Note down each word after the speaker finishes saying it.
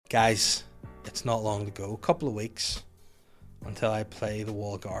Guys, it's not long to go. A couple of weeks until I play the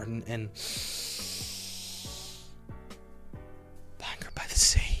Wall Garden in Bangor by the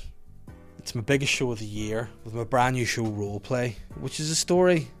Sea. It's my biggest show of the year with my brand new show Roleplay, which is a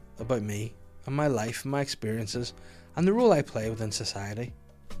story about me and my life and my experiences and the role I play within society.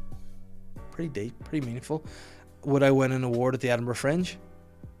 Pretty deep, pretty meaningful. Would I win an award at the Edinburgh Fringe?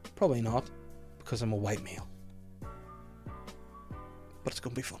 Probably not, because I'm a white male. But it's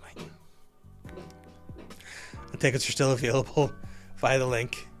going to be funny. And tickets are still available via the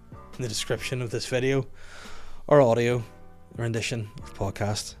link in the description of this video or audio rendition of the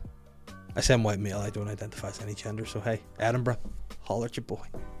podcast. I say I'm white male, I don't identify as any gender, so hey, Edinburgh, holler at your boy.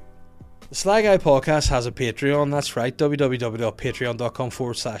 The Sly Guy Podcast has a Patreon, that's right,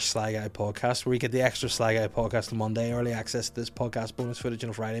 www.patreon.com/Sly Guy Podcast, where you get the extra Sly Guy Podcast on Monday, early access to this podcast, bonus footage on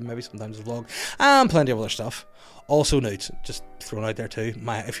a Friday, maybe sometimes a vlog, and plenty of other stuff. Also nudes, just thrown out there too.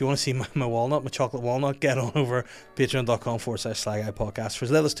 If you want to see my walnut, my chocolate walnut, get on over patreon.com/Sly Guy Podcast. For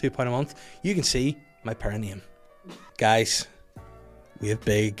as little as £2 a month, you can see my parent name. Guys, we have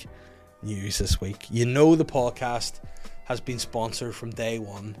big news this week. You know the podcast has been sponsored from day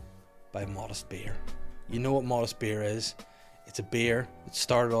one by Modest Beer. You know what Modest Beer is. It's a beer that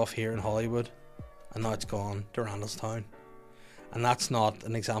started off here in Hollywood and now it's gone to Randallstown. And that's not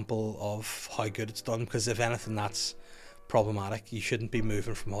an example of how good it's done, because if anything that's problematic. You shouldn't be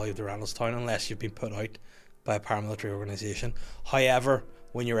moving from Hollywood to Randallstown unless you've been put out by a paramilitary organisation. However,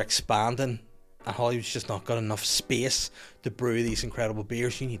 when you're expanding and Hollywood's just not got enough space to brew these incredible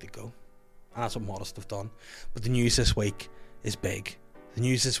beers, you need to go. And that's what Modest have done. But the news this week is big. The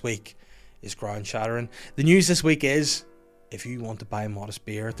news this week is ground shattering. The news this week is, if you want to buy Modest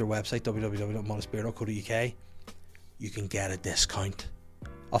Beer at their website, www.modestbeer.co.uk, you can get a discount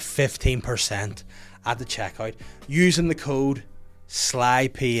of 15% at the checkout using the code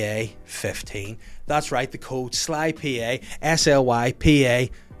SLYPA15. That's right, the code SLYPA, SLYPA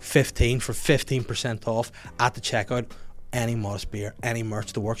 15 for 15% off at the checkout. Any Modest Beer, any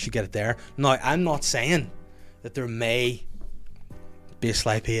merch that works, you get it there. Now, I'm not saying that there may be a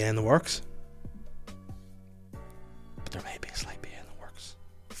SLY PA in the works, but there may be a SLY PA in the works.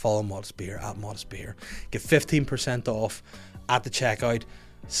 Follow Modest Beer at Modest Beer. Get 15% off at the checkout.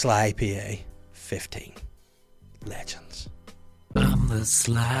 SLY PA 15. Legends. I'm the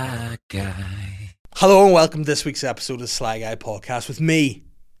Sly Guy. Hello and welcome to this week's episode of the Sly Guy Podcast with me,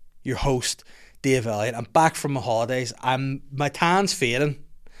 your host, Dave Elliott. I'm back from my holidays. My tan's fading.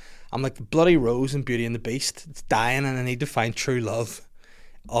 I'm like the bloody rose in Beauty and the Beast. It's dying and I need to find true love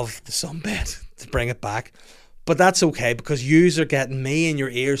of the sunbed to bring it back. But that's okay, because yous are getting me in your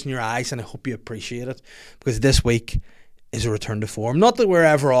ears and your eyes, and I hope you appreciate it, because this week is a return to form. Not that we're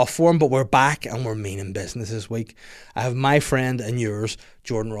ever off form, but we're back and we're meaning business this week. I have my friend and yours,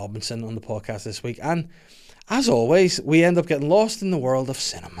 Jordan Robinson, on the podcast this week. And as always, we end up getting lost in the world of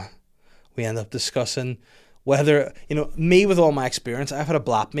cinema. We end up discussing whether, me with all my experience, I've had a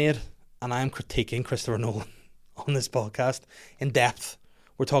blapmate and I'm critiquing Christopher Nolan on this podcast in depth.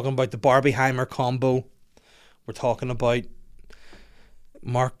 We're talking about the Barbieheimer combo. We're talking about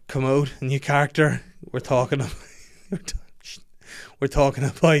Mark Commode, a new character. We're talking about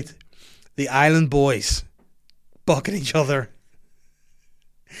the Island Boys bucking each other.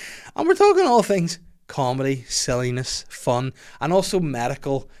 And we're talking all things comedy, silliness, fun, and also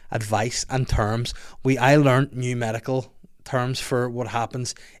medical advice and terms. I learned new medical terms for what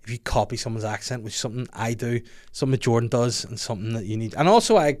happens if you copy someone's accent, which is something I do, something that Jordan does, and something that you need. And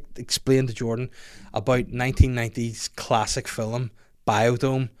also I explained to Jordan about 1990s classic film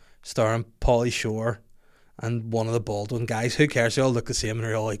Biodome, starring Pauly Shore and one of the Baldwin guys. Who cares? They all look the same and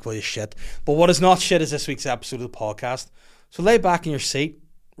they're all equally as shit. But what is not shit is this week's episode of the podcast. So lay back in your seat,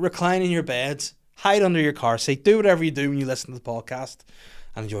 recline in your beds, hide under your car seat, do whatever you do when you listen to the podcast,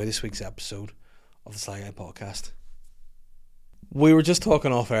 and enjoy this week's episode of the Sly Guy Podcast. We were just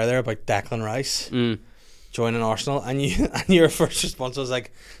talking off air there about Declan Rice joining Arsenal, and your first response was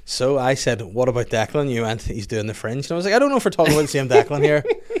like, so I said, what about Declan? You went, he's doing the Fringe. And I was like, I don't know if we're talking about the same Declan here.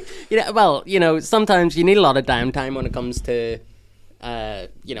 Sometimes you need a lot of downtime when it comes to,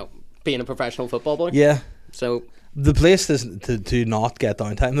 being a professional football boy. Yeah. So the place is to not get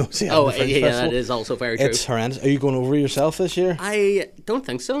downtime though. That is also very true. It's horrendous. Are you going over yourself this year? I don't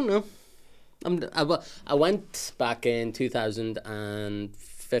think so, no. I went back in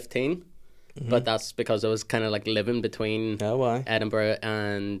 2015, but that's because I was kind of like living between Edinburgh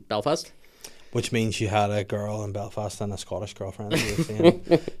and Belfast. Which means you had a girl in Belfast and a Scottish girlfriend you were seeing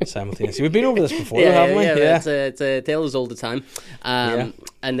simultaneously. We've been over this before, haven't we? Yeah. It's a tale as old as time. And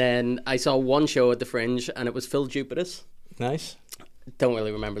then I saw one show at the Fringe, and it was Phil Jupitus. Nice. Don't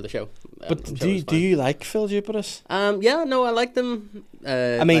really remember the show. But do you like Phil Jupitus? Yeah, no, I like them.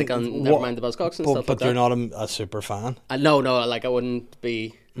 I mean, like on Nevermind the Buzzcocks and stuff like that. But you're not a super fan? No, like I wouldn't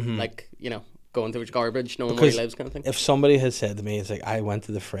be, like, you know, going through garbage, knowing where he lives kind of thing. If somebody had said to me, it's like, I went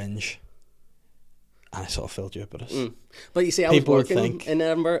to the Fringe and I saw Phil Jupitus. But you see, I was working in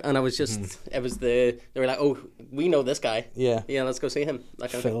Edinburgh and I was just, they were like, oh, we know this guy. Yeah. Yeah, let's go see him.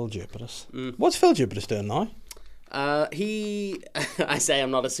 That kind Phil Jupitus. What's Phil Jupitus doing now? I say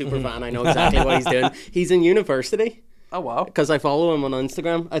I'm not a super fan. I know exactly what he's doing. He's in university. Oh, wow. Because I follow him on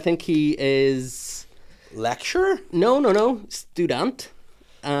Instagram. I think he is... Lecturer? No. Student.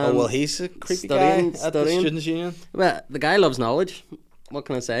 Well, he's a creepy guy at the Students' Union. Well, the guy loves knowledge. What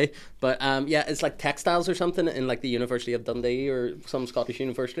can I say? But yeah, it's like textiles or something in like the University of Dundee or some Scottish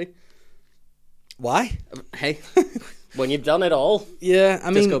university. Why? Hey, when you've done it all, yeah, I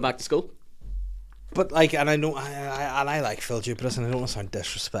mean, just go back to school. But like, and I know, I like Phil Jupitus, and I don't want to sound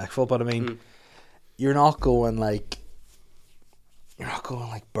disrespectful, but I mean, you're not going like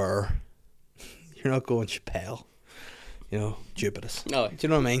Burr, you're not going Chappelle, you know, Jupitus. No, do you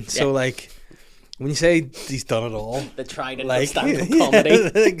know what I mean? Yeah. So like, when you say he's done it all, the trident of stand-up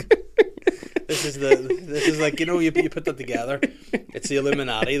comedy. This is like, you know, you put that together. It's the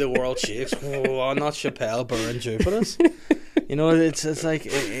Illuminati, the world shakes. Oh, not Chappelle, Burr, and Jupitus. You know, it's like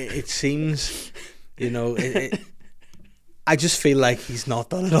it seems. You know, I just feel like he's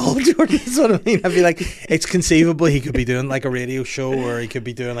not done it all, Jordan. That's what I mean. I feel like it's conceivable he could be doing like a radio show or he could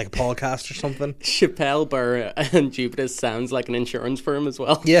be doing like a podcast or something. Chappelle, Burr, and Jupitus sounds like an insurance firm as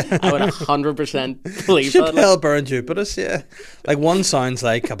well. Yeah. I would 100% believe Chappelle, that. Burr, and Jupitus, yeah. Like one sounds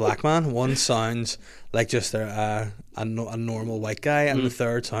like a black man, one sounds like just a normal white guy, and the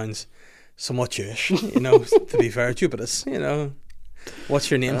third sounds somewhat Jewish, you know, to be fair. Jupitus, you know. What's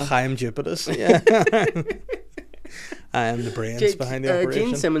your name? Chaim Jupitus. Yeah. I am the brains behind the operation.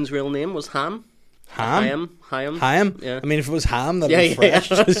 Gene Simmons' real name was Ham. Ham? Chaim? Yeah. I mean, if it was Ham, that'd be fresh.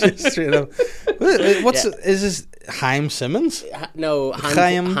 Just straight up. Is this Chaim Simmons? No,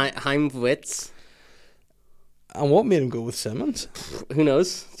 Chaim Witz. And what made him go with Simmons? Who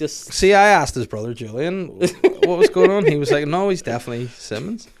knows? Just see, I asked his brother Julian what was going on. He was like, "No, he's definitely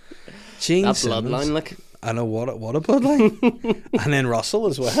Simmons." Gene that Simmons. Bloodline, like. I know what a bloodline. And then Russell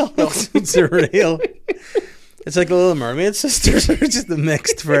as well. It's surreal. It's like the Little Mermaid sisters, or just a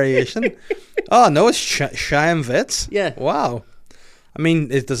mixed variation. Oh no, it's Chaim Witz. Yeah. Wow. I mean,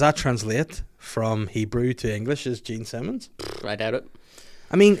 does that translate from Hebrew to English as Gene Simmons? I doubt it.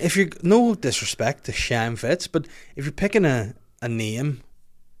 I mean, if you're no disrespect to Chaim Witz, but if you're picking a name,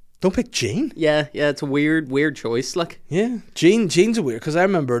 don't pick Gene. Yeah, it's a weird choice. Like, yeah, Gene's a weird. Because I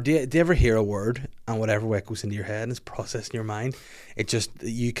remember, do you ever hear a word and whatever way it goes into your head and it's processed in your mind, it just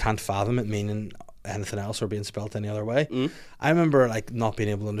you can't fathom it meaning anything else or being spelt any other way. I remember like not being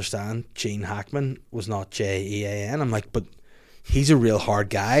able to understand Gene Hackman was not Jean. I'm like, but he's a real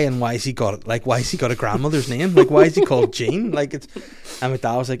hard guy, and why has he got a grandmother's name? Like, why is he called Gene? Like, it's. And my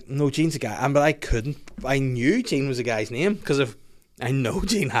dad was like, no, Gene's a guy. But I knew Gene was a guy's name because I know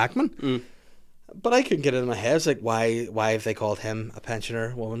Gene Hackman, but I couldn't get it in my head. It's like, why have they called him a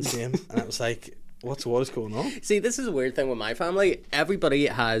pensioner woman's name? And I was like, what is going on? See, this is a weird thing with my family. Everybody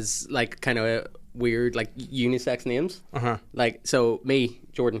has like kind of weird like unisex names. Like, so me,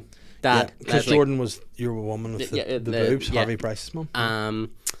 Jordan, Dad, because Jordan was your woman with the boobs, Harvey Price's mum.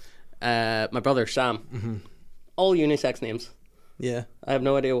 My brother Sam, all unisex names. Yeah, I have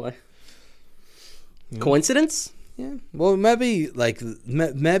no idea why. Coincidence? Yeah. Well, maybe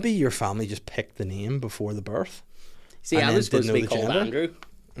your family just picked the name before the birth. See, I was supposed to be called gender.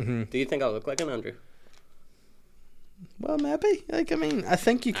 Andrew. Do you think I look like an Andrew? Well, maybe. Like, I mean, I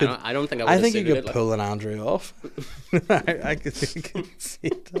think you could. I don't think I think you could pull an Andrew off. I could see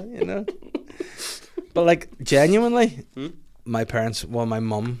it, you know. But like, genuinely, my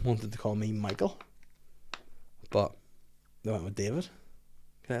mum wanted to call me Michael, but they went with David.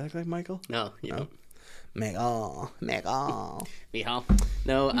 Can I look like Michael? No, you don't. Michael. Michal.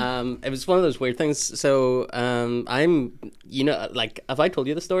 No, it was one of those weird things. So, I'm, you know, like, have I told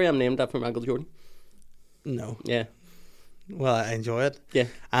you the story? I'm named after Michael Jordan. No. Yeah. Well, I enjoy it. Yeah.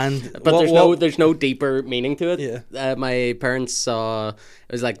 But there's no deeper meaning to it. Yeah. My parents saw, it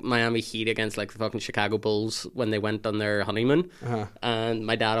was like Miami Heat against like the fucking Chicago Bulls when they went on their honeymoon. And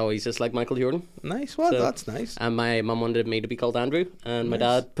my dad always just liked Michael Jordan. Nice. Well, that's nice. And my mum wanted me to be called Andrew, and my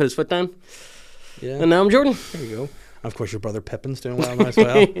dad put his foot down. Yeah. And now I'm Jordan. There you go. And of course, your brother Pippin's doing well now as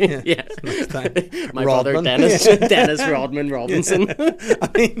well. Yeah. Next time. My brother Dennis Rodman Robinson. I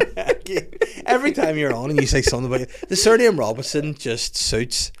mean, every time you're on and you say something about the surname Robinson just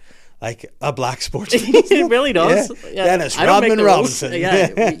suits like a black sportsman. It really does. Yeah. Dennis Rodman Robinson.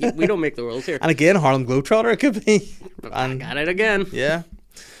 Yeah, we don't make the rules here. And again, Harlem Globetrotter it could be. I got it again. Yeah.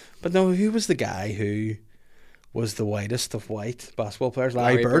 But no, who was the guy who was the whitest of white basketball players?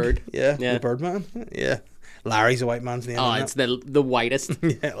 Larry Bird. Yeah, the Birdman. Yeah. Larry's a white man's name. Oh, it's the whitest.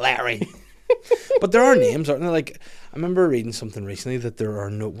 Yeah, Larry. But there are names, aren't there? Like, I remember reading something recently that there are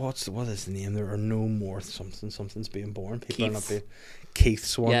no... What is the name? There are no more something's being born. People are not being...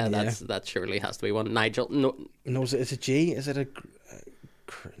 Keith's one. Yeah, that surely has to be one. Nigel. No, is it G? Is it a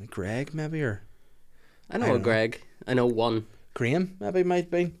Greg maybe, or I know a Greg. I know one. Graham maybe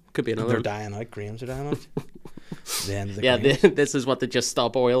might be. Could be another. They're dying out. Grahams are dying out. This is what the Just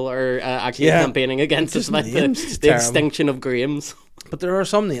Stop Oil are actually campaigning against. It's like the extinction of Grahams. But there are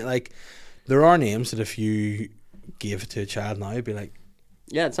some like there are names that if you gave it to a child now, you'd be like,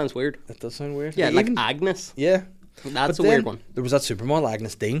 yeah, it sounds weird. It does sound weird. Yeah, like Agnes. Yeah. That's a weird one. There was that supermodel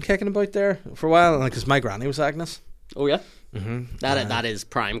Agnes Dean kicking about there for a while, because my granny was Agnes. Oh yeah, mm-hmm. That is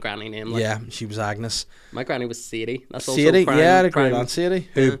prime granny name. Like. Yeah, she was Agnes. My granny was Sadie. That's Sadie, also prime, I had a great prime. aunt Sadie.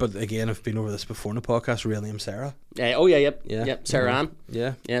 Who, but again, I've been over this before in the podcast. Real name Sarah. Yep. Sarah Ann.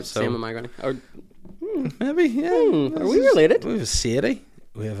 Yeah, so, same with my granny. Or maybe, yeah. Are we related? We have a Sadie.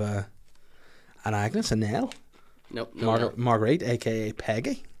 We have an Agnes, a Nell. Nope. Marguerite, aka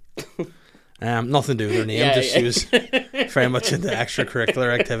Peggy. Nothing to do with her name, she was very much into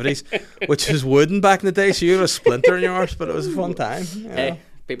extracurricular activities, which was wooden back in the day, so you had a splinter in your arse, but it was a fun time. Hey,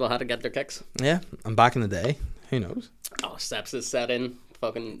 people had to get their kicks. Yeah, and back in the day, who knows? Oh, sepsis set in,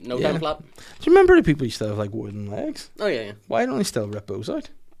 fucking no time flat. Do you remember the people used to have like wooden legs? Oh yeah. Why don't they still rip those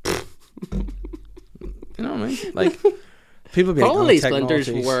out? You know what I mean? Like, people be probably like, splinters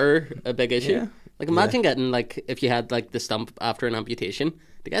were a big issue. Yeah. Like, imagine getting, like, if you had, like, the stump after an amputation,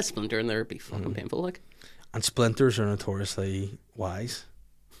 to get a splinter in there would be fucking painful, like. And splinters are notoriously wise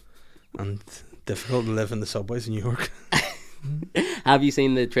and difficult to live in the subways in New York. Have you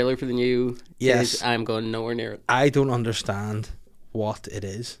seen the trailer for the new? Yes. I'm going nowhere near it. I don't understand what it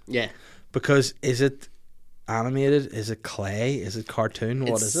is. Yeah. Because is it animated? Is it clay? Is it cartoon?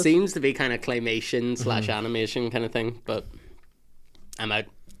 What is it? It seems to be kind of claymation / animation kind of thing, but I'm out.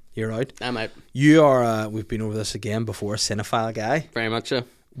 You're out? I'm out. You are, we've been over this again before, cinephile guy. Very much so.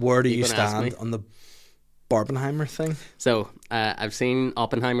 Where do you stand on the Barbenheimer thing? So, I've seen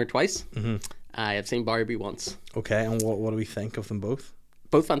Oppenheimer twice. Mm-hmm. I have seen Barbie once. Okay, and what do we think of them both?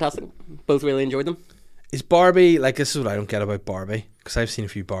 Both fantastic. Both really enjoyed them. Is Barbie, like, this is what I don't get about Barbie, because I've seen a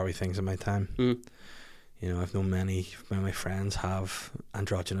few Barbie things in my time. Mm. You know, I've known many of my friends have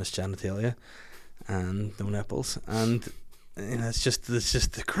androgynous genitalia and no nipples, and you know, it's just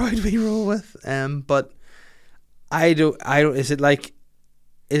the crowd we roll with. But I don't. Is it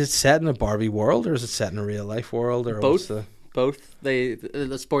set in a Barbie world, or is it set in a real life world, or both? Both.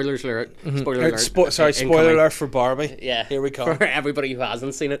 The spoilers alert. Spoiler alert. Spoiler alert for Barbie. Yeah, here we come. For everybody who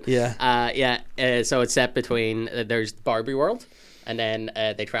hasn't seen it. Yeah. So it's set between there's Barbie world, and then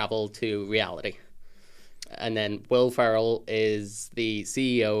they travel to reality, and then Will Ferrell is the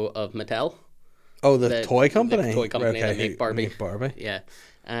CEO of Mattel. Oh, the toy company. The toy company that make Barbie. Yeah.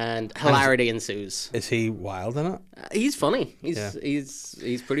 And hilarity ensues. Is he wild in it? He's funny.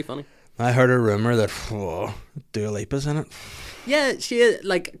 He's pretty funny. I heard a rumor that Dua Lipa's in it. Yeah, she is,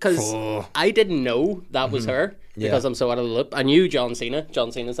 like, because I didn't know that was her because I'm so out of the loop. I knew John Cena.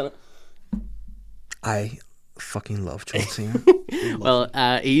 John Cena's in it. I fucking love John Cena.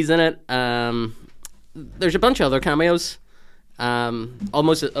 Well, he's in it. There's a bunch of other cameos.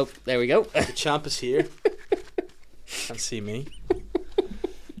 Almost. Oh, there we go. The champ is here. Can't see me.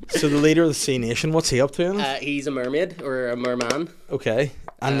 So the leader of the Sea Nation, what's he up to in it? He's a mermaid or a merman. Okay.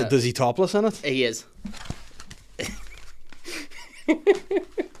 And does he topless in it? He is.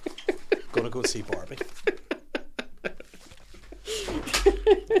 Gonna go see Barbie.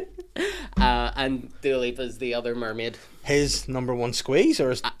 And Dua Lipa's the other mermaid. His number one squeeze or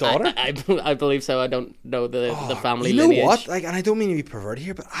his daughter? I believe so. I don't know the family lineage. You know lineage. what? Like, and I don't mean to be perverted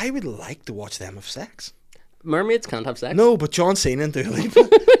here, but I would like to watch them have sex. Mermaids can't have sex. No, but John Cena and Dua Lipa,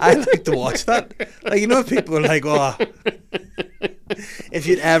 I like to watch that. Like, you know, if people are like, oh, if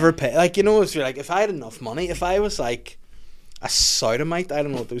you'd ever pay, like, you know, if you're like, if I had enough money, if I was like a sodomite, I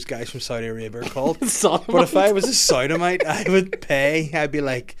don't know what those guys from Saudi Arabia are called, but if I was a sodomite, I would pay. I'd be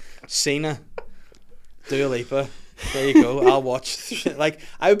like, Cena, Dua Lipa, there you go. I'll watch. Like,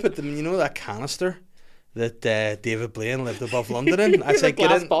 I would put them, you know, that canister that David Blaine lived above London in. I'd say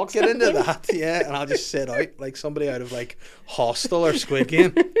get into that, yeah, and I'll just sit out like somebody out of like Hostel or Squid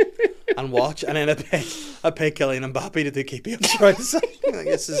Game and watch, and then I'd pay Kylian Mbappe to do keepy up tries. Like,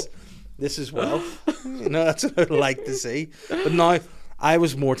 this is wealth. You know, that's what I'd like to see. But now I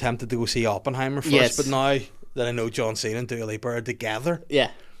was more tempted to go see Oppenheimer first, Yes. but now that I know John Cena and Dua Lipa are together, Yeah.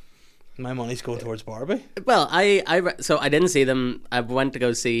 my money's going towards Barbie. Well, so I didn't see them. I went to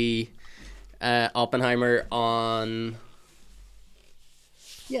go see Oppenheimer on.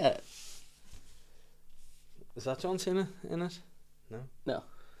 Yeah. Is that John Cena in it? No.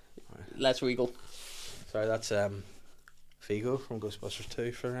 Less regal. Sorry, that's Figo from Ghostbusters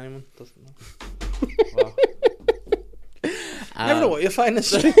 2 for anyone who doesn't know. Wow. Never know what you find this.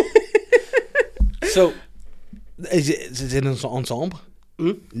 So, is it in an ensemble?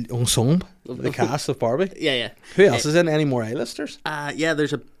 Ensemble? The cast of Barbie? Yeah. Who else is in? Any more A-listers? Yeah,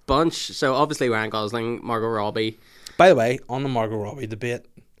 there's a bunch. So obviously Ryan Gosling, Margot Robbie. By the way, on the Margot Robbie debate,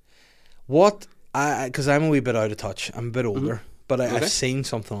 because I'm a wee bit out of touch, I'm a bit older, but Okay. I've seen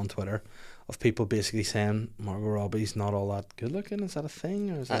something on Twitter of people basically saying Margot Robbie's not all that good looking. Is that a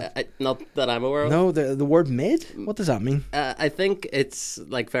thing? Or is that... Not that I'm aware of. No, the word mid? What does that mean? I think it's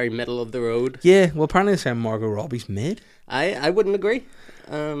like very middle of the road. Yeah, well, apparently they're saying Margot Robbie's mid. I wouldn't agree.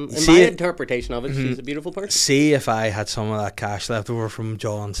 In See my it- interpretation of it, she's a beautiful person. See if I had some of that cash left over from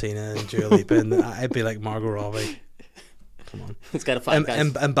John Cena and Dua Lipa, and I'd be like Margot Robbie. Come on. It's got a five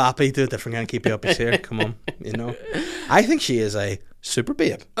guys. Mbappe, do a different kind of keep you up his here. Come on, you know. I think she is a super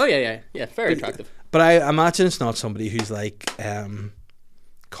babe. Oh yeah, very attractive. But I imagine it's not somebody who's like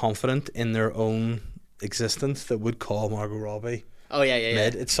confident in their own existence that would call Margot Robbie Oh yeah.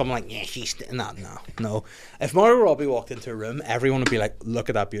 mid. It's someone like, yeah, she's no. If Margot Robbie walked into a room, everyone would be like, look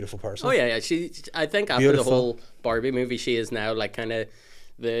at that beautiful person. Oh yeah. I think after Beautiful. the whole Barbie movie, she is now like kind of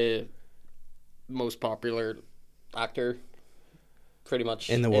the most popular actor, pretty much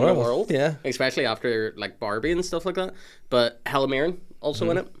In the world. Yeah. Especially after like Barbie and stuff like that. But Helen Mirren also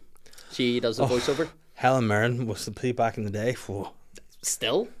in it. She does the voiceover. Helen Mirren was the play back in the day. Whoa.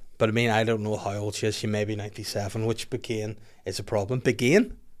 Still. But I mean, I don't know how old she is. She may be 97, which is a problem.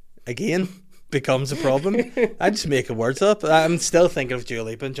 Again, becomes a problem. I just making words up. I'm still thinking of Dua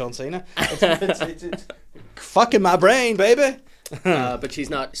Lipa and John Cena. It's fucking my brain, baby. But she's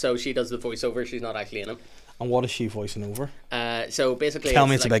not. So she does the voiceover. She's not actually in it. And what is she voicing over? So basically, Tell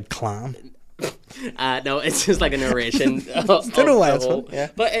me it's like, a big clam. No, it's just like a narration. Don't know why it's fun. Yeah.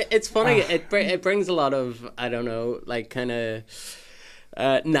 But it's funny. It brings a lot of, I don't know, like kind of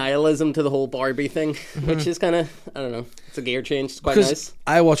nihilism to the whole Barbie thing, which is kind of, I don't know, it's a gear change. It's quite nice.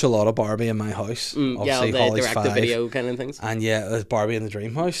 I watch a lot of Barbie in my house. Yeah, Obviously, the Holly's direct-to-video 5. kind of things. And yeah, there's Barbie in the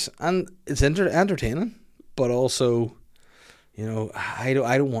Dream House, and it's entertaining, but also, you know, I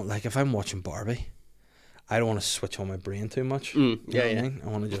don't want, like, if I'm watching Barbie, I don't want to switch on my brain too much. You know what I mean? I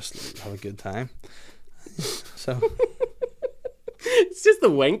want to just have a good time. So It's just the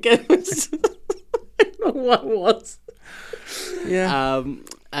wink. I don't know what it was. yeah,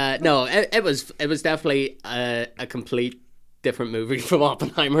 No, it was definitely a complete different movie from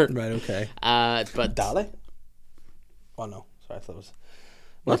Oppenheimer. right, okay. But Dali? Oh no, sorry, I thought it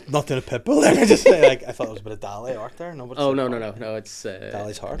was not doing a pitbull there. I just say like I thought it was a bit of Dali art there. No, but it's oh like no, it's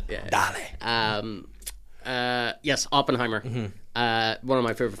Dali's hard. yeah. Dali. Yes, Oppenheimer. One of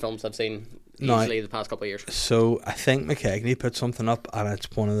my favorite films I've seen easily the past couple of years. So I think McKegney put something up, and it's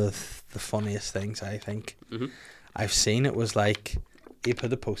one of the funniest things I think I've seen. It was like he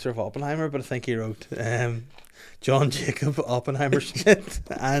put a poster of Oppenheimer, but I think he wrote John Jacob Oppenheimer Schmidt,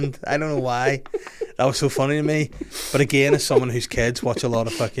 and I don't know why that was so funny to me. But again, as someone whose kids watch a lot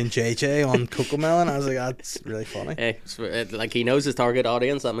of fucking JJ on Cocomelon, I was like, that's really funny. Hey, like he knows his target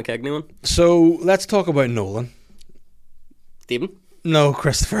audience, that McKegney one. So let's talk about Nolan. Stephen? No,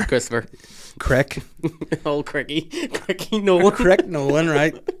 Christopher. Crick. Old Cricky Nolan. Crick Nolan,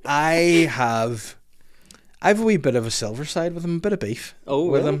 right? I have a wee bit of a silver side with him, a bit of beef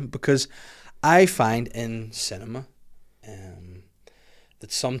with him, because I find in cinema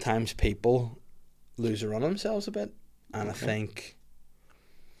that sometimes people lose a run of themselves a bit, and I think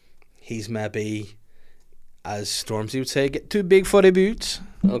he's maybe, as Stormzy would say, get too big for the boots.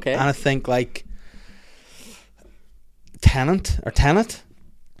 Okay. And I think like Tenet.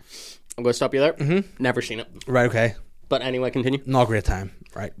 I'm going to stop you there. Never seen it. Right, okay. But anyway, continue. Not a great time.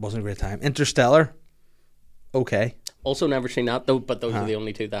 Right, wasn't a great time. Interstellar. Okay. Also never seen that, though. But those are the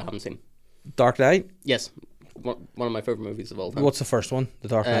only two that I haven't seen. Dark Knight. Yes. One of my favourite movies of all time. What's the first one? The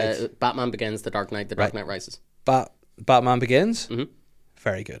Dark Knight. Batman Begins, The Dark Knight, The Dark Knight Rises. Batman Begins.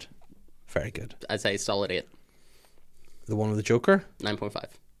 Very good. Very good. I'd say solid 8. The one with the Joker. 9.5.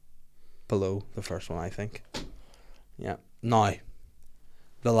 Below the first one, I think. Yeah. Now,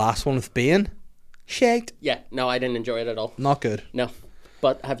 the last one with Bane. Shite. Yeah, no, I didn't enjoy it at all. Not good. No.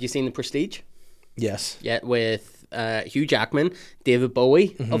 But have you seen The Prestige? Yes. Yeah, with Hugh Jackman, David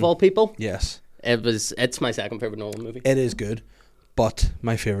Bowie, of all people. Yes. It's my second favourite Nolan movie. It is good. But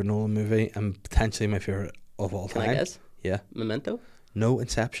my favourite Nolan movie, and potentially my favourite of all Can time. I guess? Yeah. Memento? No,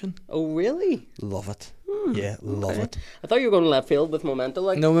 Inception. Oh, really? Love it. Yeah, love Okay. it. I thought you were going left field with Memento.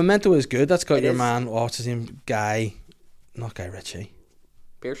 Like, No, Memento is good. That's got It your is. man, what's his name? Guy, not Guy Ritchie.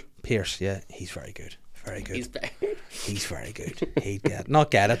 Pierce. Pierce, yeah. He's very good. Very good. He's back. He's very good. He'd get, not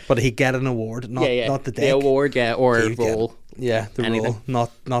get it, but he'd get an award. Not, yeah. not the dick. The award, yeah, or He'd get role. it. Yeah, the Anything.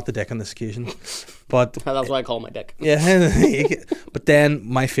 role. Not the dick on this occasion. But That's what I call my dick. yeah, but then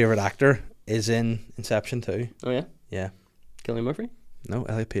my favourite actor is in Inception too. Oh, yeah? Yeah. Cillian Murphy? No,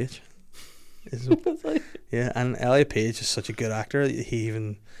 Elliot Page. Yeah, and Elliot Page is such a good actor. He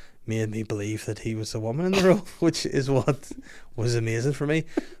even made me believe that he was a woman in the role, which is what was amazing for me.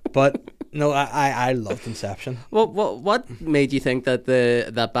 But no, I loved Inception. What made you think that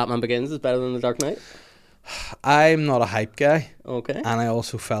that Batman Begins is better than The Dark Knight? I'm not a hype guy, Okay. and I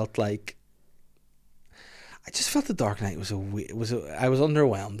also felt like I just felt The Dark Knight was I was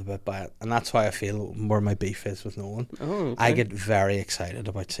underwhelmed a bit by it, and that's why I feel more my beef is with Nolan. Oh, okay. I get very excited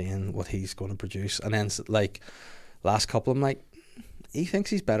about seeing what he's going to produce, and then like last couple, I'm like, he thinks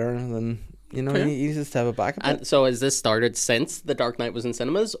he's better than Okay. he needs to step it back a bit. And so has this started since The Dark Knight was in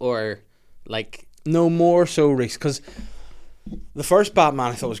cinemas, or like? No, more so recent, because the first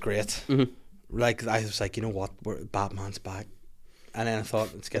Batman I thought was great. Mhm. Like I was like, you know what, Batman's back, and then I thought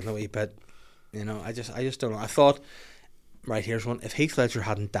it's getting a wee bit. I just don't know. I thought, right, here's one. If Heath Ledger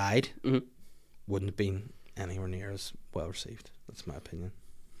hadn't died, Mhm. wouldn't have been anywhere near as well received. That's my opinion.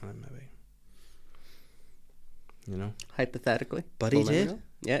 Maybe. Hypothetically, But we'll he never did. know.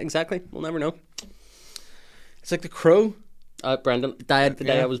 Yeah, exactly. We'll never know. It's like The Crow. Brandon died the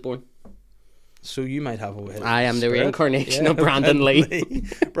day Yeah. I was born. So you might have a. I am the spirit. reincarnation of Brandon Lee.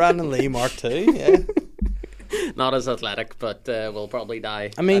 Brandon Lee, Mark II. Yeah, Not as athletic, but will probably die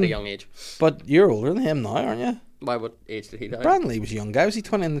I mean- at a young age. but you're older than him now, aren't you? Why? What age did he die? Brandon Lee was a young guy. Was he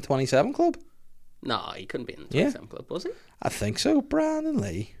 20 in the 27 club? No, he couldn't be in the Yeah. 27 club, was he? I think so. Brandon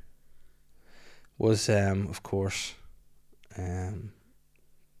Lee was, of course, hold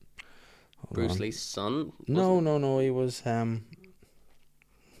Bruce on. Lee's son. No. He was, oh,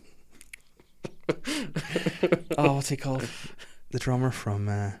 what's he called? The drummer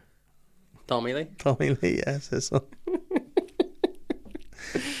from Tommy Lee. Tommy Lee. Yes, his son.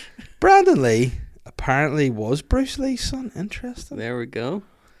 Brandon Lee apparently was Bruce Lee's son. Interesting. There we go.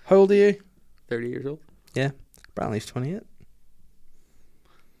 How old are you? 30 years old. Yeah, Brandon Lee's 28. Look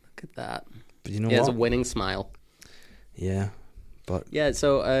at that. But you know He has a what? winning smile. Yeah, but Yeah,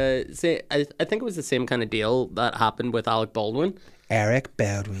 so see, I think it was the same kind of deal that happened with Alec Baldwin Eric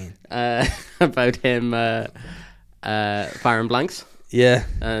Baldwin. about him firing blanks Yeah,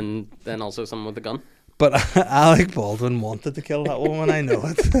 and then also someone with a gun. but Alec Baldwin wanted to kill that woman. I know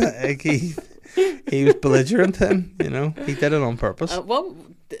it. Like he was belligerent. He did it on purpose. What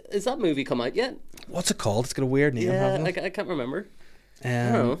is that movie come out yet? What's it called? It's got a weird name. Yeah, hasn't it? I can't remember.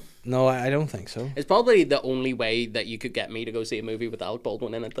 don't know. No, I don't think so. It's probably the only way that you could get me to go see a movie with Alec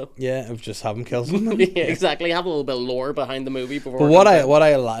Baldwin in it, though. Yeah, it was just have him kill someone. Yeah, exactly. Have a little bit of lore behind the movie before. But what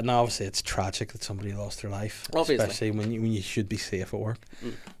I now obviously it's tragic that somebody lost their life, Obviously. especially when you should be safe at work.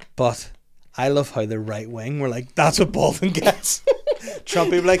 But I love how the right wing were like, that's what Baldwin gets.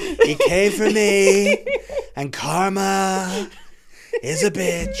 Trump people like, he came for me, and karma is a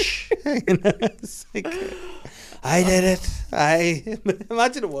bitch. It's like, I did it. I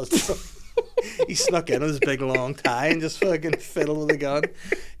imagine it was. He snuck in with his big long tie and just fucking fiddled with a gun.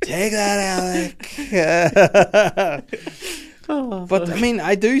 Take that, Alec. But I mean,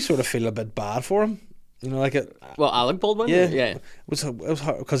 I do sort of feel a bit bad for him. Like it. Well, Alec Baldwin. Yeah, yeah. It was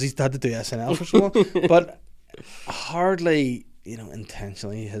hard because he's had to do SNL for so long, but hardly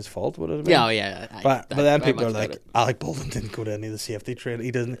intentionally his fault would it have been? Yeah, oh, yeah. But then people are much like, doubt it. Alec Baldwin didn't go to any of the safety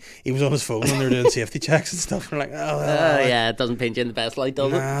training. He was on his phone when they were doing safety checks and stuff. We're like, Yeah, it doesn't paint you in the best light,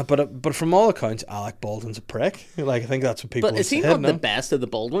 does it? Nah, but from all accounts, Alec Baldwin's a prick. Like I think that's what people. But is he have said, not the best of the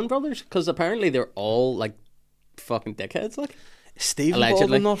Baldwin brothers? Because apparently they're all like fucking dickheads. Like Stephen allegedly.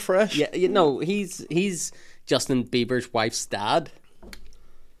 Baldwin not fresh? Yeah, he's Justin Bieber's wife's dad.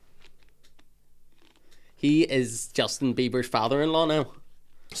 He is Justin Bieber's father-in-law now.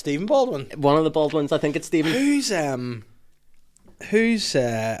 Stephen Baldwin. One of the Baldwins, I think it's Stephen. Who's you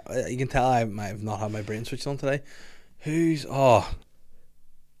can tell I might have not had my brain switched on today.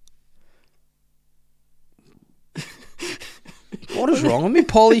 What is wrong with me?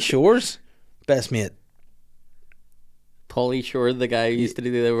 Pauly Shore's best mate. Pauly Shore, the guy who used to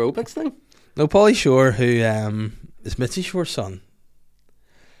do the aerobics thing. No, Pauly Shore, who is Mitzi Shore's son.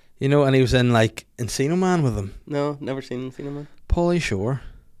 And he was in like Encino Man with him. No, never seen him, man. Pauly Shore.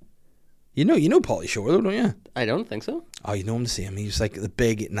 You know Pauly Shore though, don't you? I don't think so. Oh, you know him to see him. He was like the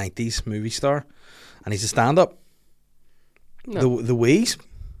big 90s movie star. And he's a stand-up. No. The Wheeze,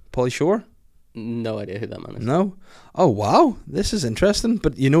 Pauly Shore. No idea who that man is. No? Oh, wow. This is interesting.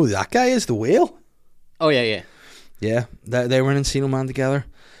 But you know who that guy is, The Whale? Oh, yeah. Yeah, they were in Encino Man together.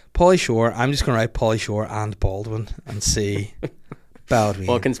 Pauly Shore, I'm just going to write Pauly Shore and Baldwin and see about me.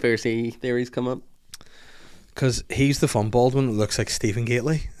 What conspiracy theories come up? Because he's the fun Baldwin that looks like Stephen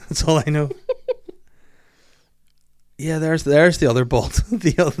Gately. That's all I know. Yeah, there's the other Bald,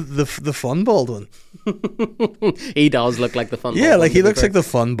 the fun Baldwin. He does look like the fun. Yeah, Baldwin, like he to be looks fair. like the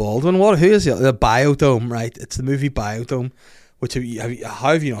fun Baldwin. Who is the Biodome? Right, it's the movie Biodome. Which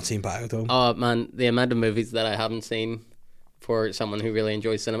how have you not seen Biodome? Oh man, the amount of movies that I haven't seen for someone who really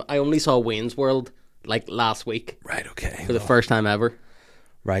enjoys cinema. I only saw Wayne's World like last week Right, okay. for the first time ever.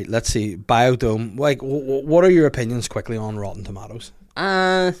 Right, let's see. Biodome. Like, what are your opinions quickly on Rotten Tomatoes?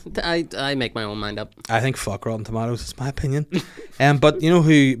 I make my own mind up. I think fuck Rotten Tomatoes. It's my opinion. But you know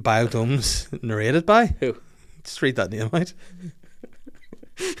who Biodome's narrated by? Who? Just read that name out.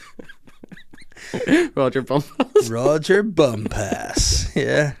 Roger Bumpass. Roger Bumpass.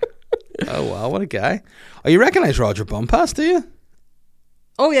 Yeah. Oh wow, what a guy. Oh, you recognise Roger Bumpass, do you?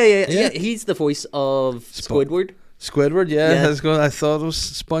 Oh Yeah. yeah. He's the voice of Squidward. Squidward, yeah. Yeah. I thought it was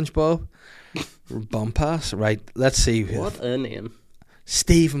SpongeBob. Bumpass. Right, let's see. What a name.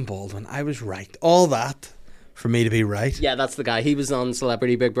 Stephen Baldwin. I was right. All that for me to be right. Yeah, that's the guy. He was on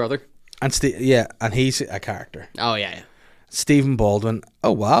Celebrity Big Brother. And and he's a character. Oh yeah. Stephen Baldwin.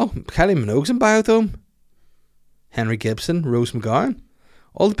 Oh wow, Kylie Minogue's in Biodome. Henry Gibson, Rose McGowan,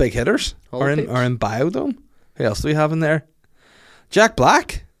 all the big hitters are in Biodome. Who else do we have in there? Jack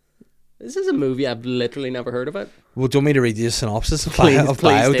Black. This is a movie I've literally never heard about. Well, do you want me to read you a synopsis of, Please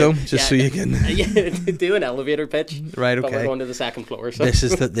Biodome, do. just so you can? Yeah, do an elevator pitch. Right, But we're okay. going to the second floor. So. This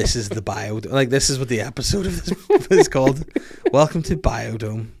is the Biodome. Like this is what the episode of this is called. Welcome to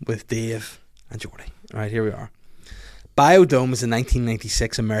Biodome with Dave and Jordy. Right, here we are. Biodome is a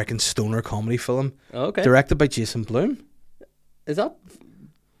 1996 American stoner comedy film Okay. directed by Jason Blum. Is that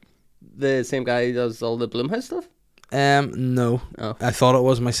the same guy who does all the Blumhouse stuff? No. Oh. I thought it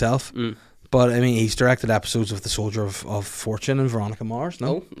was myself. Mm. But I mean, he's directed episodes of The Soldier of Fortune and Veronica Mars.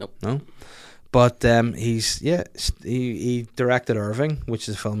 No, No. But he directed Irving, which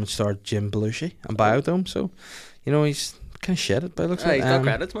is a film that starred Jim Belushi, and Biodome. So, you know, he's kind of shit it by the looks of it. He's got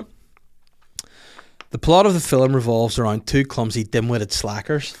credits, man. The plot of the film revolves around two clumsy, dim-witted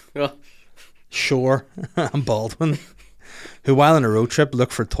slackers, Oh. Shore and Baldwin, who, while on a road trip,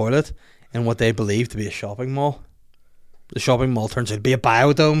 look for a toilet in what they believe to be a shopping mall. The shopping mall turns out to be a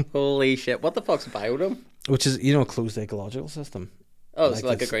biodome, Holy shit. What the fuck's a biodome? which is, you know, a closed ecological system. Oh, it's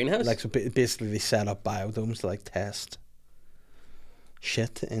like a this- greenhouse? Like, so basically they set up biodomes to like test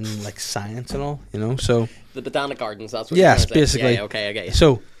shit in like science and all, you know. So The Botanic Gardens, that's what yes, you're trying to say. basically. Yeah, okay, I get you.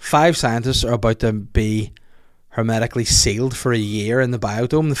 So 5 scientists are about to be hermetically sealed for a year in the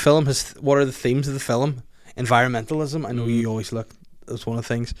biodome. The film has, what are the themes of the film? Environmentalism. I know you always look, that's one of the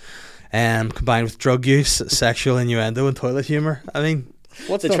things. Combined with drug use, sexual innuendo, and toilet humor. I mean,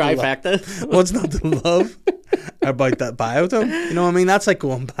 what's The not to trifecta. what's not to love about that biodome? You know what I mean? That's like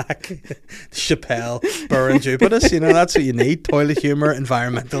going back to Chappelle, Burr and Jupitus. You know, that's what you need. Toilet humor,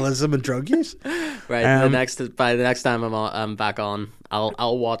 environmentalism, and drug use. Right, by the next time I'm back on,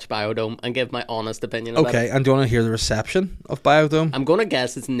 I'll watch Biodome and give my honest opinion about Okay, it. and do you want to hear the reception of Biodome? I'm going to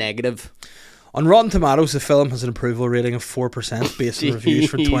guess it's negative. On Rotten Tomatoes, the film has an approval rating of 4% based on reviews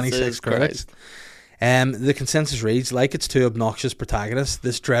from 26 Jesus critics. Christ. The consensus reads, like its two obnoxious protagonists,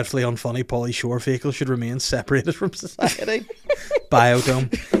 this dreadfully unfunny Pauly Shore vehicle should remain separated from society.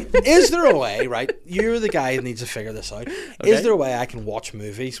 Biodome. Is there a way, right? You're the guy who needs to figure this out. Is there a way I can watch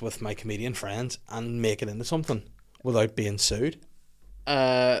movies with my comedian friends and make it into something without being sued?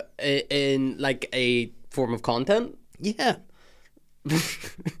 In like a form of content? Yeah.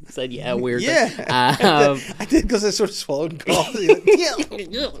 Said yeah, weird. Yeah. I did because I sort of swallowed and coughed.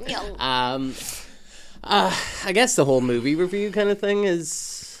 I guess the whole movie review kind of thing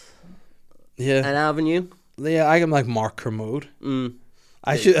is an Yeah. avenue. Yeah, I am like Mark Kermode.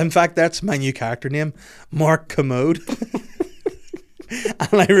 I should, in fact, that's my new character name, Mark Commode.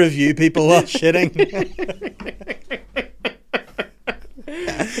 And I review people while shitting.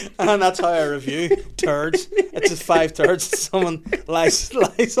 And that's how I review turds. It's just 5 turds. Someone lies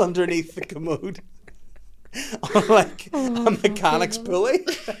underneath the commode on like a mechanic's pulley,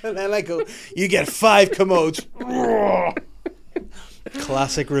 and then I go, "You get 5 commodes."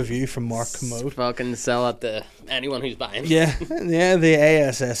 Classic review from Mark Commode. Fucking sell it to anyone who's buying. Yeah, the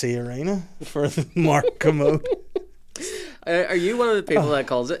ASSE arena for the Mark Commode. Are you one of the people that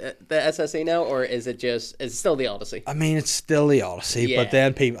calls it the SSE now, or is it still the Odyssey? I mean, it's still the Odyssey, Yeah. but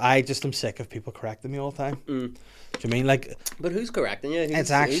then I just am sick of people correcting me all the time. Do you mean like But who's correcting you?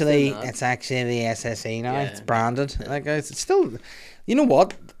 it's actually the SSE now? Yeah. It's branded. Like it's still. You know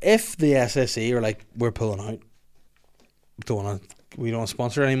what? If the SSE are like we're pulling out, we don't want to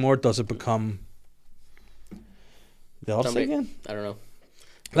sponsor it anymore, does it become the Odyssey again? I don't know.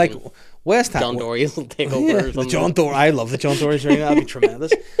 Like West Ham. John Dory will take over. Yeah, or the something. John Dory. I love the John Dory's ring. That'd be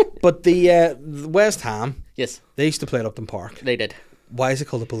tremendous. But the West Ham, Yes, they used to play at Upton Park. they did. Why is it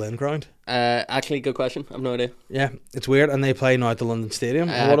called the Boleyn Ground? Actually, good question. I've no idea. Yeah, it's weird, and they play now at the London Stadium.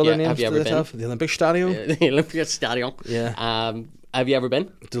 What have other you- names have you do ever they been? have? The Olympic Stadium. The Olympia Stadium. Yeah, Have you ever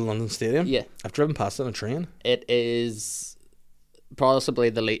been? the London Stadium. Yeah. I've driven past it on a train. It is possibly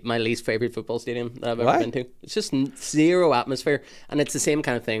my least favorite football stadium that I've ever Why? been to. It's just zero atmosphere, and it's the same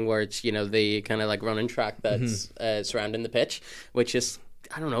kind of thing where it's the kind of like running track that's Mm-hmm. surrounding the pitch, which is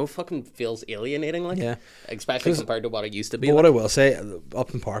I don't know, fucking feels alienating. Like, Yeah. especially compared to what it used to be. But like. what I will say,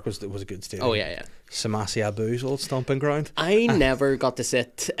 Upton Park was a good stadium. Oh yeah. Samasi Abu's old stomping ground. I never got to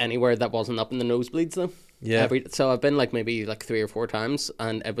sit anywhere that wasn't up in the nosebleeds though. Yeah. So I've been like maybe like 3 or 4 times,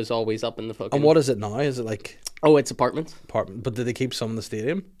 and it was always up in the fucking. And what is it now? Is it like Oh, it's apartments. apartment? But did they keep some in the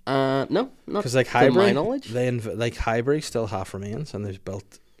stadium? No, not Because like to my Highbury, knowledge. like Highbury still half remains, and they've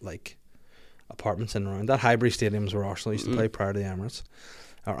built like apartments in and around that. Highbury stadiums where Arsenal used to play prior to the Emirates,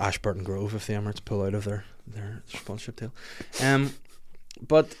 or Ashburton Grove if the Emirates pull out of their sponsorship deal.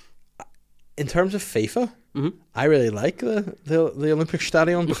 But in terms of FIFA, I really like the Olympic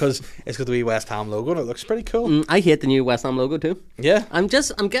Stadium because it's got the wee West Ham logo and it looks pretty cool. I hate the new West Ham logo too. Yeah, I'm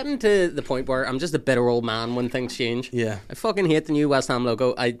getting to the point where I'm just a bitter old man when things change. yeah, I fucking hate the new West Ham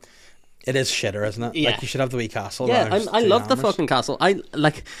logo. it is shitter, isn't it? Yeah. Like you should have the wee castle. Yeah, rather than I two love the hammers. fucking castle. I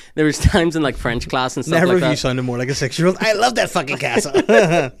like. There was times in like French class and stuff Never like have you that. sounded more like a 6-year-old. I love that fucking castle.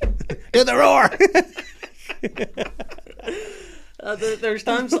 Do the roar. There's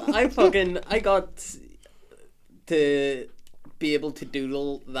times I got to be able to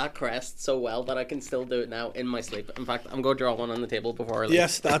doodle that crest so well that I can still do it now in my sleep. In fact, I'm going to draw one on the table before I leave.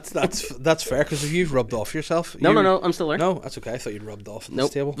 Yes, that's fair because if you've rubbed off yourself, No, I'm still there. No, that's okay. I thought you'd rubbed off at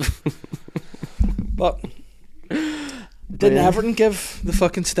Nope. this table. But didn't Everton give the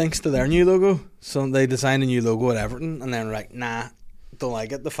fucking stinks to their new logo? So they designed a new logo at Everton, and then were like, nah, don't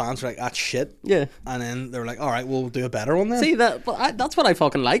like it. The fans were like, that's shit. Yeah. And then they were like, all right, we'll do a better one then. See that's what I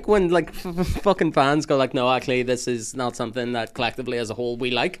fucking like when like fucking fans go like, no, actually this is not something that collectively as a whole we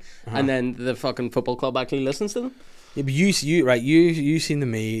like, and then the fucking football club actually listens to them. Yeah, but you seem to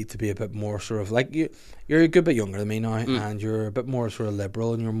me to be a bit more sort of like you're a good bit younger than me now, and you're a bit more sort of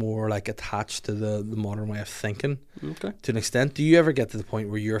liberal, and you're more like attached to the modern way of thinking. Okay. To an extent, do you ever get to the point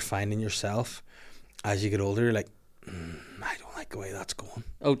where you're finding yourself as you get older, you're like, I don't like the way that's going,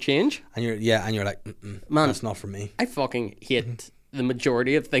 Oh, change? and you're like, Man. that's not for me. I fucking hate the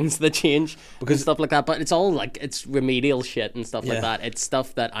majority of things that change Because- and stuff like that, but it's all like it's remedial shit and stuff Yeah. like that. It's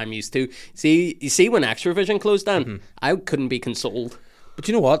stuff that I'm used to. You see when Extravision closed down, I couldn't be consoled. But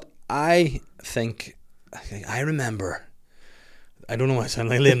you know what? I remember. I don't know why I sound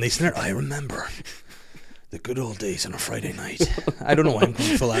like Liam Neeson there. I remember the good old days on a Friday night. I don't know why I'm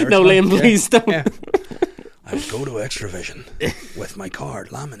going full Irish. No, now. Liam, please don't. Yeah. I would go to Extravision with my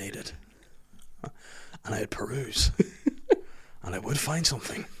card laminated, and I'd peruse, and I would find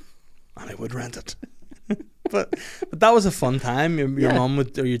something, and I would rent it. But that was a fun time. Your mum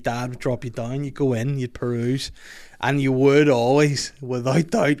would or your dad would drop you down. You'd go in, you'd peruse, and you would always, without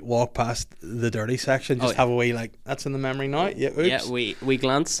doubt, walk past the dirty section. Just have a way like that's in the memory now. Yeah, oops. Yeah, we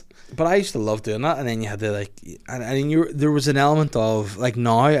glance. But I used to love doing that, and then you had to like, and there was an element of like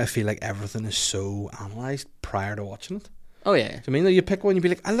now I feel like everything is so analysed prior to watching it. Oh yeah. I mean, you pick one, you'd be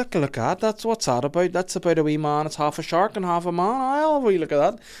like, look at that. That's what's that about? That's about a wee man. It's half a shark and half a man. I'll have a wee look at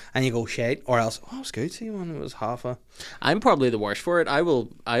that. And you go, shit. Or else, oh, it's good. See, man, it was half a... I'm probably the worst for it. I will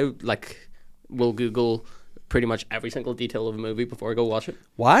Google pretty much every single detail of a movie before I go watch it.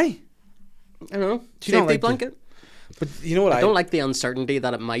 Why? I don't know. Do you not Safety like blanket. But you know what I don't like the uncertainty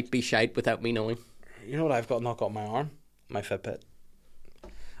that it might be shite without me knowing. You know what I've got not got on my arm? My Fitbit.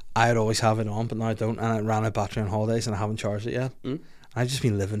 I'd always have it on, but now I don't. And I ran out of battery on holidays and I haven't charged it yet. I've just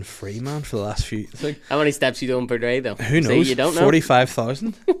been living free, man, for the last few... Like, How many steps you doing per day though? who knows? See, you don't know.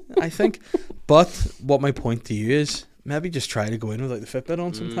 45,000, I think. But what my point to you is, maybe just try to go in without the Fitbit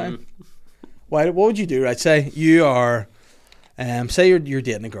on sometime. What would you do, right? Say you are... say you're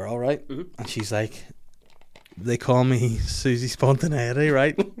dating a girl, right? And she's like... they call me Susie Spontaneity,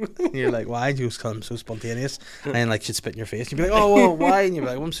 right? And you're like, why? And she goes, 'cause I'm so spontaneous. And then, like, she'd spit in your face. And you'd be like, oh, well, why? And you'd be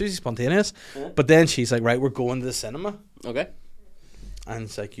like, well, I'm Susie Spontaneous. But then she's like, right, we're going to the cinema. Okay. And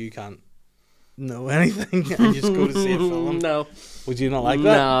it's like, you can't know anything. And you just go to see a film. No. Would you not like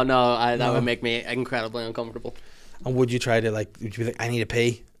that? No. That would make me incredibly uncomfortable. And would you try to, like, would you be like, I need to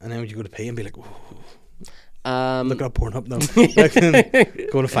pee? And then would you go to pee and be like, ooh. Look up Pornhub now.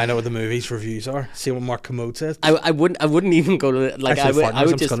 Like, go to find out what the movie's reviews are. See what Mark COMMODE says. I wouldn't even go to like Actually,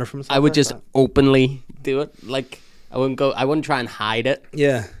 I would just openly do it. Like I wouldn't try and hide it.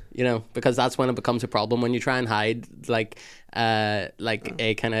 Yeah. You know, because that's when it becomes a problem when you try and hide like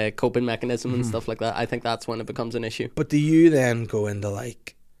a kind of coping mechanism and stuff like that. I think that's when it becomes an issue. But do you then go into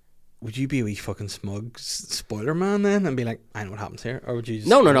like, would you be a wee fucking smug spoiler man then and be like, I know what happens here? Or would you just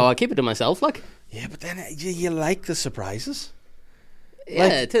No, I'll keep it to myself, like. Yeah, but then you like the surprises. Yeah,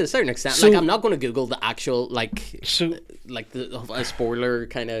 like, to a certain extent. so, like, I'm not going to Google the actual, like a spoiler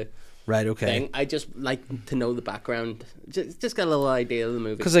kind of right, okay. thing. I just like to know the background. Just get a little idea of the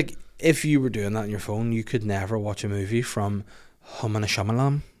movie. Because, like, if you were doing that on your phone, you could never watch a movie from Humana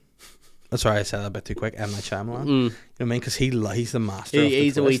Shyamalan. That's sorry, I said that a bit too quick. M. Night Shyamalan. You know what I mean? Because he's the master of the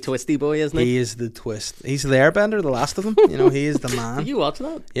He's a wee twist. twisty boy, isn't he? He is the twist. He's the airbender, the last of them. You know, he is the man. Did you watch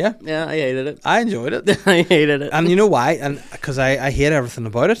that? Yeah. Yeah, I hated it. I enjoyed it. I hated it. And you know why? And because I hate everything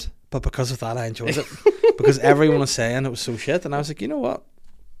about it. But because of that, I enjoyed it. Because everyone was saying it was so shit. And I was like, you know what?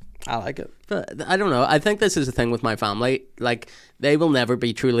 I like it. But I don't know. I think this is the thing with my family. Like, they will never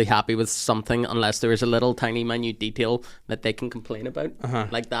be truly happy with something unless there is a little tiny minute detail that they can complain about.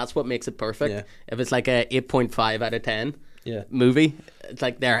 Like, that's what makes it perfect. Yeah. If it's like a 8.5 out of 10 Yeah. movie, it's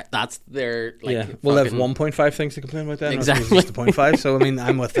like that's their like. Yeah. Well, they have 1.5 things to complain about then. Exactly. It's just 0.5. So, I mean,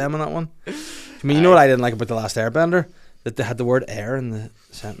 I'm with them on that one. I mean, you know what I didn't like about The Last Airbender? That they had the word air in the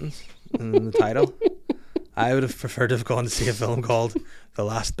sentence, in the title. I would have preferred to have gone to see a film called The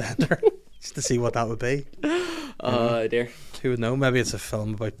Last Bender, just to see what that would be. Oh dear. Who would know? Maybe it's a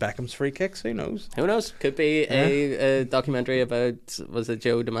film about Beckham's free kicks. Who knows? Who knows? Could be a documentary about, was it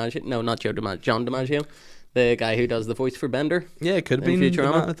Joe DiMaggio? No, not Joe DiMaggio. John DiMaggio, the guy who does the voice for Bender. Yeah, it could be the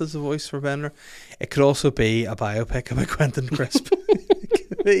man that does the voice for Bender. It could also be a biopic about Quentin Crisp.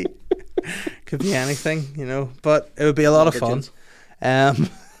 It could be anything, you know. But it would be a lot of fun.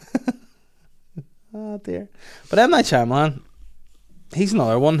 Oh dear. But M. Night Shyamalan, he's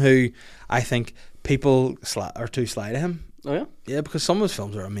another one who I think people are too sly to him. Oh yeah? Yeah, because some of his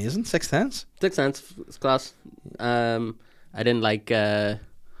films are amazing. Sixth Sense. Sixth Sense is class. I didn't like,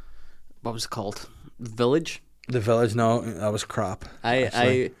 what was it called? Village? The Village, no, that was crap.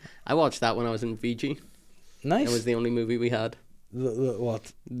 I watched that when I was in Fiji. Nice. It was the only movie we had. The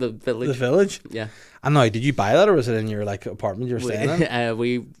what? The Village. The Village? Yeah. And now, did you buy that or was it in your like apartment you were staying in?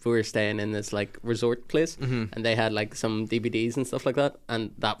 We were staying in this like resort place, and they had like some DVDs and stuff like that,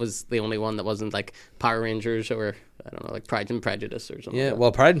 and that was the only one that wasn't like Power Rangers or I don't know, like Pride and Prejudice or something. Yeah, like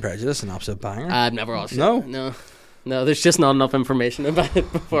well, Pride and Prejudice, an absolute banger. I've never watched No? it. No, there's just not enough information about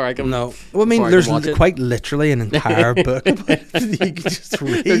it before I can. No, well, I mean, there's quite literally an entire book about it that you can just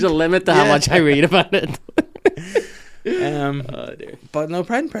read. There's a limit to how much I read about it. Oh dear. But no,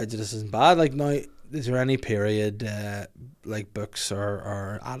 Pride and Prejudice isn't bad. Like, now, is there any period like books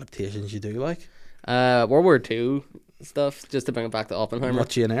or adaptations you do like? World War II stuff, just to bring it back to Oppenheimer. What,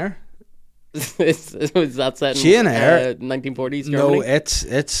 Jane Eyre? Is that set in Jane Eyre? 1940s Germany? No,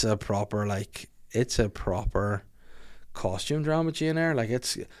 it's a proper costume drama, Jane Eyre. Like,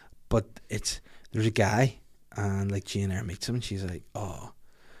 there's a guy and like Jane Eyre meets him and she's like, oh,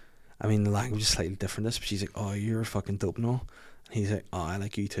 I mean, the language is slightly different, but she's like, oh, you're fucking dope and all. And he's like, oh, I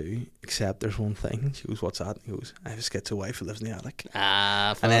like you too, except there's one thing. And she goes, what's that? And he goes, I have a schizo wife who lives in the attic.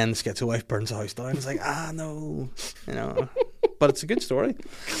 And then the schizo wife burns the house down. It's like, no, you know. But it's a good story.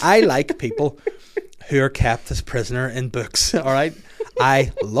 I like people who are kept as prisoner in books, all right?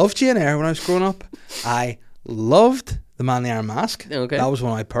 I loved Jane Eyre when I was growing up. I loved The Man in the Iron Mask. Okay. That was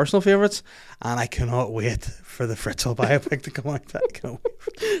one of my personal favourites. And I cannot wait for the Fritzl biopic to come out.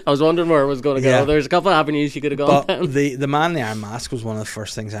 I was wondering where it was going to go. Yeah. There's a couple of avenues you could have gone down. The Man in the Iron Mask was one of the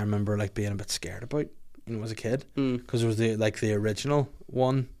first things I remember like being a bit scared about, you know, as a kid, because it was the original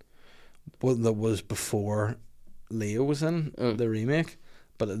one that was before Leo was in the remake.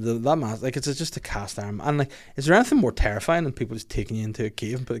 But that mask, like, it's just a cast iron. And like, is there anything more terrifying than people just taking you into a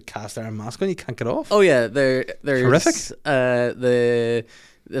cave and put a cast iron mask on? You can't get off. Oh yeah, there's horrific.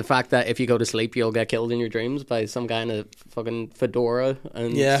 The fact that if you go to sleep, you'll get killed in your dreams by some guy in a fucking fedora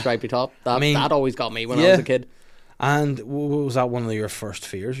and stripy top. That always got me when I was a kid. And was that one of your first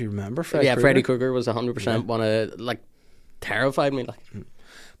fears? You remember Freddy Krueger? Freddy Krueger was 100% one of, like, terrified me. Like,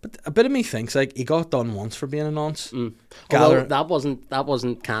 But a bit of me thinks like he got done once for being a nonce. Although that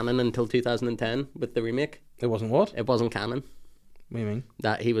wasn't canon until 2010 with the remake. It wasn't what? It wasn't canon. What do you mean?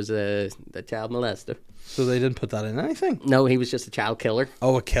 That he was a child molester. So they didn't put that in anything? No, he was just a child killer.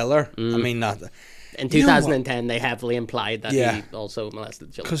 Oh, a killer? I mean, not... In 2010, they heavily implied that he also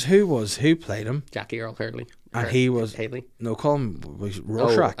molested children. Because who played him? Jackie Earl Haley. And he was... Haley. No, call him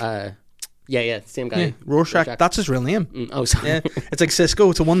Rorschach. Yeah, same guy. Yeah, Rorschach. That's his real name. Oh, sorry. Yeah, it's like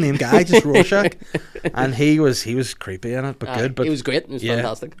Cisco. It's a one-name guy, just Rorschach. And he was creepy in it, but good. But he was great. It was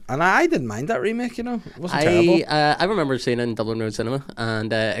fantastic. And I didn't mind that remake. You know, it wasn't terrible. I remember seeing it in Dublin Road Cinema,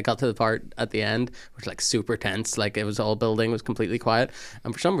 and it got to the part at the end which like super tense. Like it was all building, was completely quiet,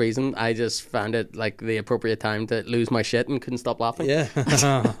 and for some reason I just found it like the appropriate time to lose my shit and couldn't stop laughing. Yeah.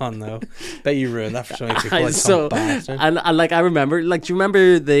 Oh no. Bet you ruined that for so many people. Like some bastard. And like I remember, like, do you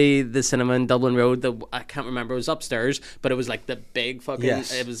remember the cinema in Dublin Road? I can't remember. It was upstairs, but it was like the big fucking.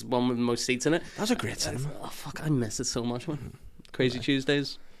 Yes. It was one with the most seats in it. That was a great cinema. Oh fuck! I miss it so much, man. Crazy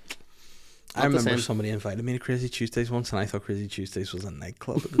Tuesdays. I remember somebody invited me to Crazy Tuesdays once, and I thought Crazy Tuesdays was a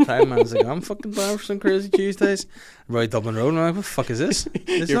nightclub at the time. I was like, I'm fucking down for some Crazy Tuesdays. Right, Dublin Road, and I'm like, what the fuck is this?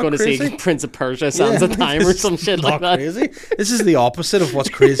 You're going to see Prince of Persia, Sands of Time, or some shit like that. Crazy. This is the opposite of what's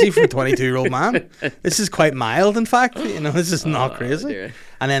crazy for a 22-year-old man. This is quite mild, in fact. You know, this is not crazy. Dear.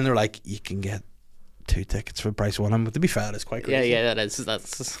 And then they're like, you can get 2 tickets for price one. But to be fair, it's quite crazy. Yeah, that's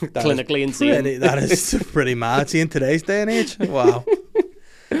clinically insane. That is pretty mad. See, in today's day and age, wow.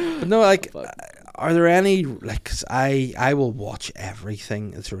 But no, like, are there any, like, 'cause I will watch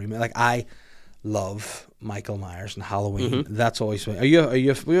everything that's a remake. Like, I love Michael Myers and Halloween. That's always been.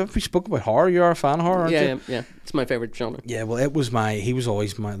 We spoke about horror. You're a fan of horror, aren't you? Yeah. It's my favorite genre. Yeah, well, he was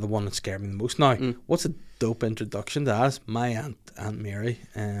always the one that scared me the most. Now, what's a dope introduction to that is my Aunt Mary,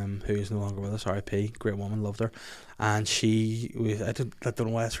 who is no longer with us, R.I.P., great woman, loved her. And she was, I don't know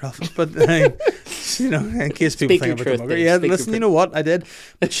why it's relevant, but you know, in case people think about the mugger. Yeah, listen, you know what, I did.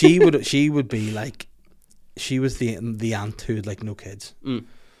 But she would be like, she was the aunt who had like no kids.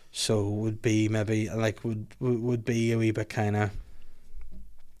 So would be maybe like would be a wee bit kind of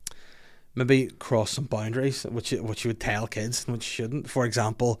maybe cross some boundaries, which you would tell kids and which you shouldn't. For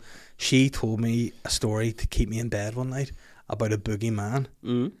example, she told me a story to keep me in bed one night about a boogeyman,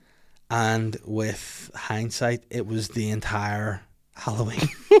 and with hindsight, it was the entire Halloween.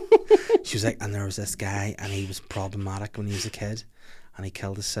 She was like, and there was this guy, and he was problematic when he was a kid, and he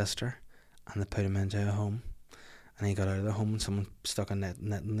killed his sister, and they put him into a home. And he got out of the home and someone stuck a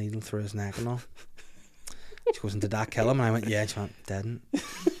knitting needle through his neck and all. She goes, and did that kill him? And I went, yeah. She went, didn't.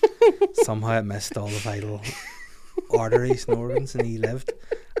 Somehow it missed all the vital arteries and organs, and he lived.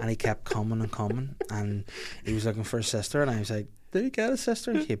 And he kept coming and coming. And he was looking for his sister. And I was like, did he get his sister?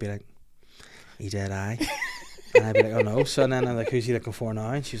 And she'd be like, he did, aye. And I'd be like, oh no. So then I'm like, who's he looking for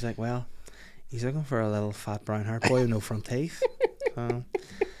now? And she was like, well, he's looking for a little fat brown haired boy with no front teeth. So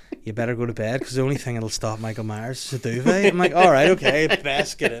you better go to bed, because the only thing that'll stop Michael Myers is a duvet. I'm like, all right, okay,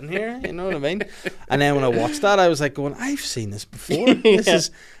 best get in here. You know what I mean? And then when I watched that, I was like going, I've seen this before. This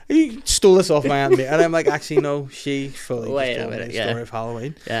is, you stole this off my Aunt Mary. And I'm like, actually, no, she fully told me the story of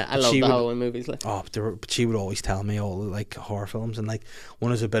Halloween. Yeah, I love the Halloween movies. Like. Oh, but she would always tell me all the like horror films, and like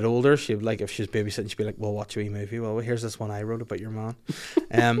when I was a bit older, she would like, if she was babysitting, she'd be like, well, watch a wee movie. Well, here's this one I wrote about your man.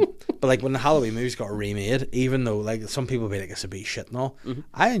 But like when the Halloween movies got remade, even though like some people would be like, it's a bit shit and all,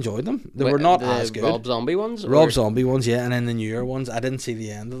 I enjoyed them. They were not as good. Rob Zombie ones? Zombie ones, yeah. And then the newer ones, I didn't see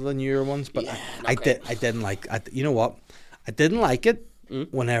the end of the newer ones, but I didn't like, you know what, I didn't like it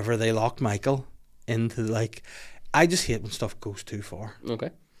whenever they locked Michael into like, I just hate when stuff goes too far. Okay.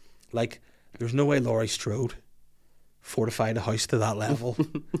 Like, there's no way Laurie Strode fortified a house to that level.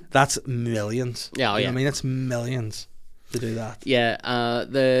 That's millions. Yeah, you know what I mean, it's millions to do that. Yeah,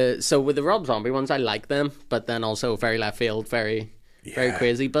 so with the Rob Zombie ones, I like them, but then also very left field, very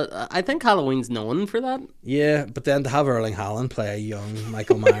crazy. But I think Halloween's known for that. Yeah, but then to have Erling Haaland play a young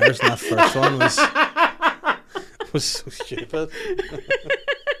Michael Myers in that first one was so stupid.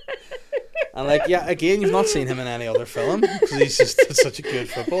 And like, yeah, again, you've not seen him in any other film because he's just had such a good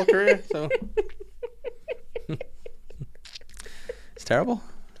football career. So it's terrible,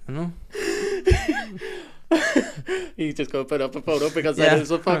 you know. He's just going to put up a photo because that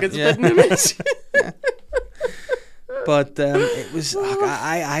is a fucking spitting image. But it was,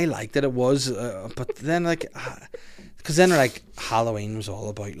 I liked it. It was, but then like, because then like Halloween was all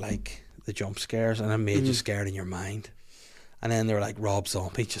about like the jump scares, and it made you scared in your mind. And then they were like, Rob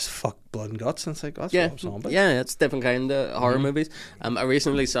Zombie, just fuck blood and guts. And it's like, that's Rob Zombie. Yeah, it's different kind of horror movies. I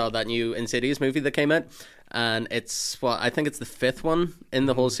recently saw that new Insidious movie that came out. and I think it's the 5th one in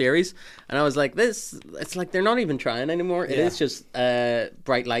the whole series. And I was like, it's like they're not even trying anymore. It is just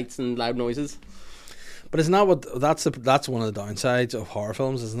bright lights and loud noises. But isn't that that's one of the downsides of horror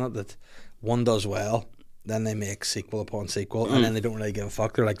films, isn't it? That one does well, then they make sequel upon sequel, and then they don't really give a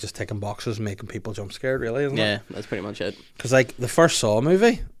fuck. They're like just ticking boxes, making people jump scared, really, isn't it? Yeah, that's pretty much it. Because like the first Saw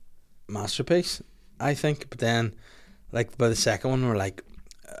movie, masterpiece, I think. But then, like by the second one, we're like,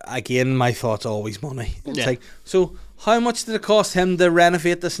 again, my thought's always money. It's like, so how much did it cost him to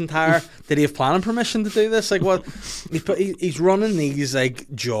renovate this entire? Did he have planning permission to do this? Like, what? He's running these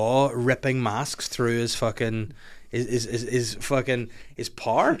like jaw ripping masks through his fucking his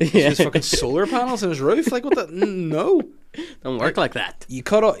power, his fucking solar panels on his roof. Like, what? No, don't work like that. You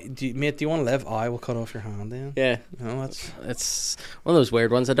cut off, mate. Do you want to live? I will cut off your hand. Then yeah, no, it's one of those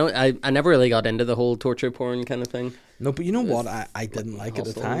weird ones. I never really got into the whole torture porn kind of thing. No, but you know what? I didn't like at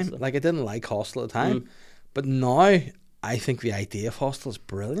the time. Like, I didn't like Hostel at the time. But now, I think the idea of Hostel is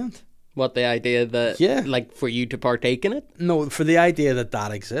brilliant. What, the idea that, like, for you to partake in it? No, for the idea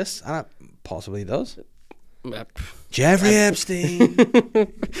that exists, and it possibly does. Jeffrey Epstein.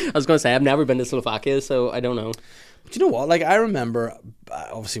 I was going to say, I've never been to Slovakia, so I don't know. But you know what? Like, I remember,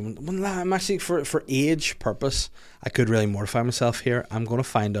 obviously, when I'm actually, for age purpose, I could really mortify myself here. I'm going to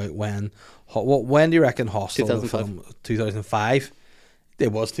find out when do you reckon Hostel, 2005?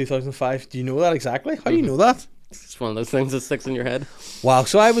 It was 2005. Do you know that exactly? How do you know that? It's one of those things that sticks in your head. Wow.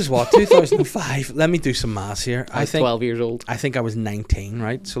 So I was, 2005? Let me do some maths here. I think 12 years old. I think I was 19,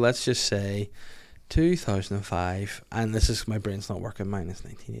 right? So let's just say 2005. And this is, my brain's not working. Mine is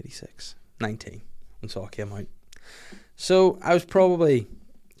 1986. 19 when Saw came out. So I was probably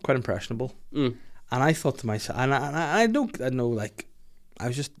quite impressionable. And I thought to myself, and I know, like, I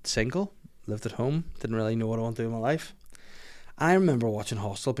was just single, lived at home, didn't really know what I wanted to do in my life. I remember watching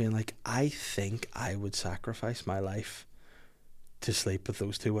Hostel being like, I think I would sacrifice my life to sleep with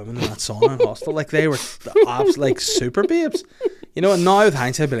those two women in that sauna in Hostel. Like, they were like super babes. You know, and now with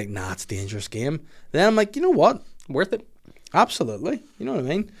hindsight, I'd be like, nah, it's a dangerous game. Then I'm like, you know what? Worth it. Absolutely. You know what I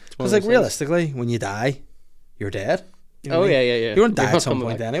mean? Because, like, realistically, when you die, you're dead. You know yeah. You're going to die at some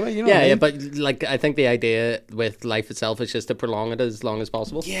point anyway. You know what I mean? But, like, I think the idea with life itself is just to prolong it as long as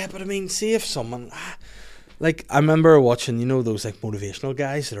possible. Yeah, but I mean, see if someone... Like, I remember watching, you know, those, like, motivational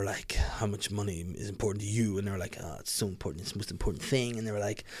guys that are like, how much money is important to you? And they're like, oh, it's so important. It's the most important thing. And they were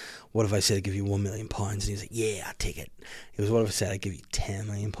like, what if I said I'd give you £1 million? And he's like, yeah, I'll take it. He goes, what if I said I'd give you £10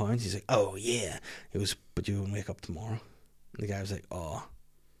 million? He's like, oh, yeah. He goes, but you won't wake up tomorrow. And the guy was like, oh,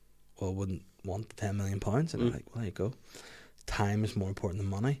 well, I wouldn't want the £10 million. And I'm like, well, there you go. Time is more important than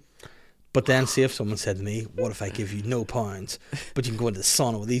money. But then, see if someone said to me, what if I give you no pounds, but you can go into the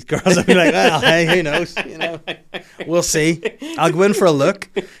sauna with these girls? I'd be like, well, hey, who knows? You know, we'll see. I'll go in for a look.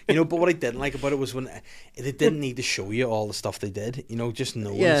 You know, but what I didn't like about it was when they didn't need to show you all the stuff they did. You know, just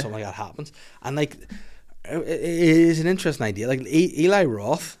knowing something like that happens. And, like, it is an interesting idea. Like, Eli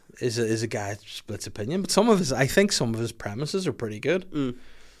Roth is a guy that splits opinion, but I think some of his premises are pretty good.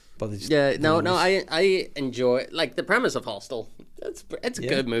 But I enjoy, like, the premise of Hostel. It's a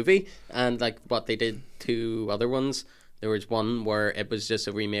good movie, and like what they did to other ones. There was one where it was just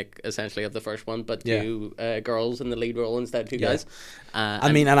a remake, essentially, of the first one, but two girls in the lead role instead of two guys.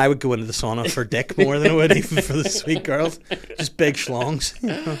 I mean, and I would go into the sauna for dick more than I would even for the sweet girls, just big schlongs. You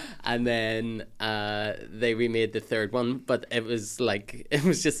know? And then they remade the third one, but it was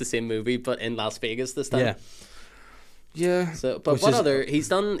just the same movie, but in Las Vegas this time. Yeah. So, but what other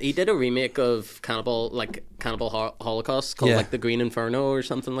he did a remake of Cannibal Holocaust called like The Green Inferno or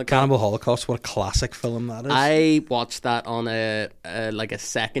something like Cannibal Holocaust. What a classic film that is. I watched that on a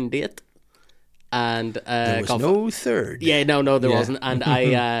second date, and there was no third. Yeah, no, there wasn't, and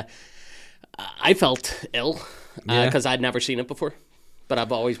I felt ill because I'd never seen it before. But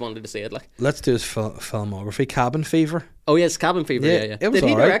I've always wanted to see it. Like, let's do his filmography. Cabin Fever. Oh yes, Cabin Fever. Yeah. Did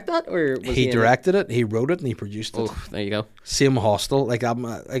he direct that, or was he directed it? He wrote it and he produced it. Oh, there you go. Same Hostel. Like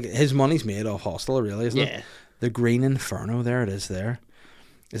his money's made off Hostel, really, isn't it? Yeah. The Green Inferno. There it is. There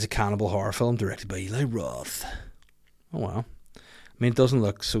is a cannibal horror film directed by Eli Roth. Oh wow. I mean, it doesn't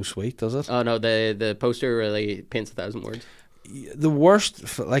look so sweet, does it? Oh no, the poster really paints 1,000 words. The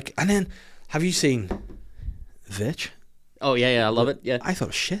worst, and then have you seen Vitch? Oh yeah, I love it. Yeah, I thought it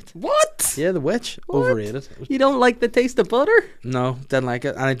was shit. What? Yeah, The Witch. What? Overrated. You don't like the taste of butter? No, didn't like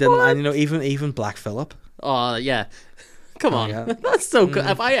it, and I didn't. And, you know, even Black Phillip. Oh yeah, come on, yeah. That's so good.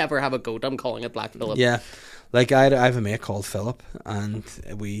 If I ever have a goat, I'm calling it Black Phillip. Yeah, like I have a mate called Philip, and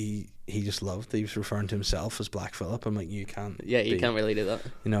he he just loved. He was referring to himself as Black Phillip. I'm like, you can't. Yeah, you can't really do that.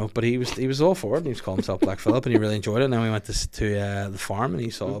 You know, but he was all for it. And he was calling himself Black Phillip, and he really enjoyed it. And then we went to the farm, and he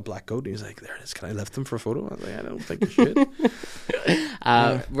saw a black goat. And he was like, "There it is. Can I lift him for a photo?" I was like, "I don't think you should."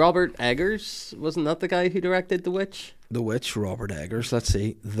 Robert Eggers, wasn't that the guy who directed The Witch? The Witch, Robert Eggers. Let's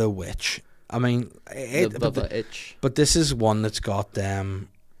see, The Witch. I mean, Itch. But this is one that's got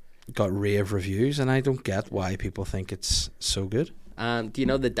rave reviews, and I don't get why people think it's so good. Do you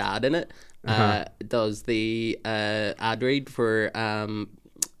know the dad in it? Does the ad read for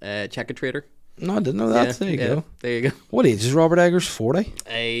Check a Trader? No, I didn't know that. There you go. There you go. What age is Robert Eggers? 40?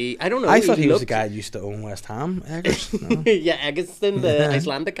 I don't know. I thought he was the guy who used to own West Ham. Eggers. No. Yeah, Eggleston, the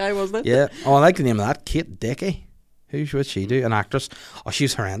Icelandic guy, wasn't it? Yeah. Oh, I like the name of that. Kate Dickie. Who'd she do? An actress. Oh,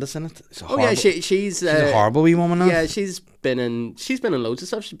 she's horrendous in it. Yeah, she's a horrible wee woman now. Yeah, she's been in loads of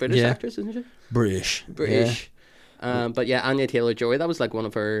stuff. She's a British actress, isn't she? British. Yeah. But yeah, Anya Taylor-Joy. That was like one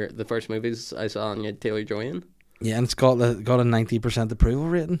of the first movies I saw Anya Taylor-Joy in. Yeah, and it's got a 90% approval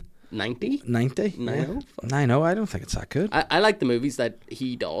rating. 90? 90? No. I know. I don't think it's that good. I like the movies that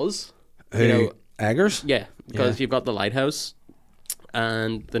he does. Who? You know, Eggers? Yeah, because you've got The Lighthouse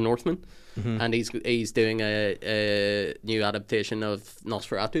and The Northman. Mm-hmm. And he's doing a new adaptation of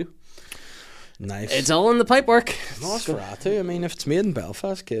Nosferatu. Nice. It's all in the pipework. Nosferatu. I mean, if it's made in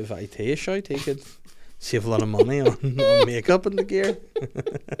Belfast, give IT a shout. He could save a lot of money on makeup and the gear.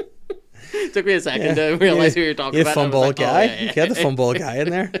 Took me a second to realise who you're talking about. The fun ball guy. Get the fun ball guy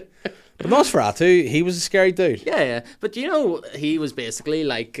in there. But Nosferatu, he was a scary dude. Yeah. But you know, he was basically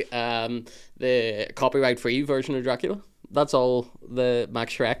like the copyright-free version of Dracula. That's all the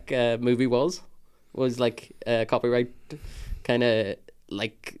Max Schreck movie was like copyright, kind of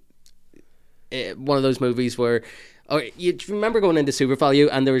like one of those movies where, you remember going into Super Value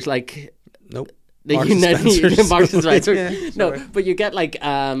and there was like, nope. Marks and Spencer. Yeah, no, but you get like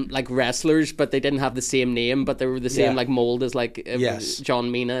wrestlers, but they didn't have the same name, but they were the same like mold as like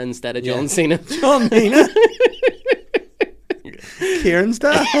John Mina instead of John Cena. John Mina. Kieran's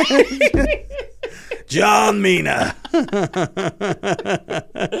dad. John Mina.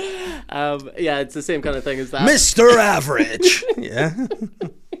 Yeah, it's the same kind of thing as that. Mr. Average. Yeah.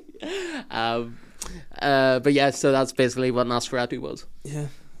 But yeah, so that's basically what Nosferatu was. Yeah,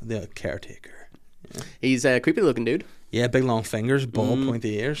 the caretaker. Yeah. He's a creepy looking dude. Yeah, big long fingers, bald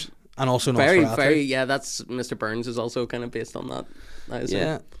pointy ears, and also Nosferatu. Very. Yeah, that's Mr. Burns is also kind of based on that.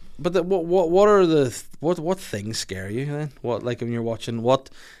 Yeah, but what things scare you then? What, like when you're watching what?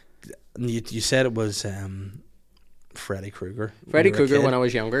 You said it was Freddy Krueger. Freddy Krueger when I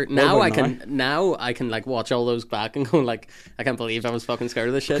was younger. Now I can like watch all those back and go like, I can't believe I was fucking scared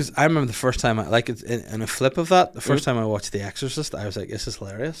of this shit. Because I remember the first time in a flip of that, the first time I watched The Exorcist, I was like, this is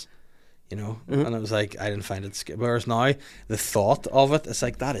hilarious. You know, and it was like, I didn't find it scary. Whereas now, the thought of it, it's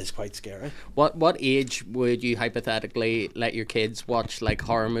like, that is quite scary. What age would you hypothetically let your kids watch like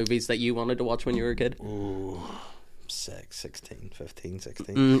horror movies that you wanted to watch when you were a kid? Ooh, 16, 15,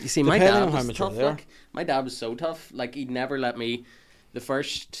 16. You see, my dad was tough. Like, my dad was so tough. Like, he'd never let me. The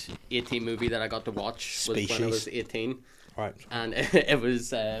first 18 movie that I got to watch was when I was 18. Right. And it was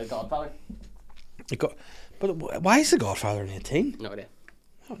Godfather. But why is The Godfather in 18? No idea.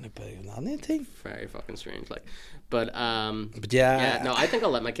 I don't know about that in 18. Very fucking strange. Like, but yeah. No, I think I'll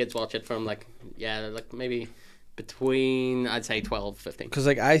let my kids watch it from like maybe between, I'd say 12, 15. Because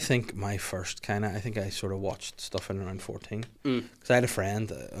like I think my first I think I sort of watched stuff in around 14. Because I had a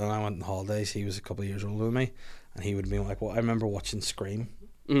friend when I went on holidays. He was a couple of years older than me, and he would be like, "Well, I remember watching Scream."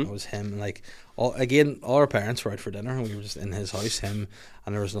 It was him, and like all our parents were out for dinner, and we were just in his house. Him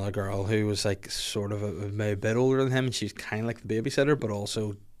and there was another girl who was like sort of maybe a bit older than him, and she's kind of like the babysitter, but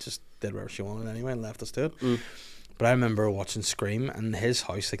also just did whatever she wanted anyway and left us to it. But I remember watching Scream, and his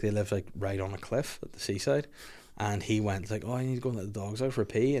house, like they lived like right on a cliff at the seaside. And he went like, "Oh, I need to go and let the dogs out for a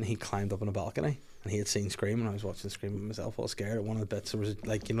pee," and he climbed up on a balcony, and he had seen Scream, and I was watching Scream with myself, all scared. At one of the bits, there was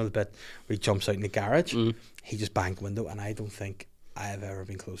like, you know, the bit where he jumps out in the garage, he just banged the window, and I don't think I have ever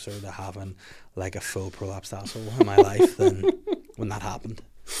been closer to having like a full prolapsed asshole in my life than when that happened.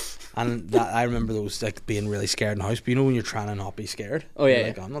 And that, I remember those like being really scared in the house, but you know when you're trying to not be scared. Oh yeah,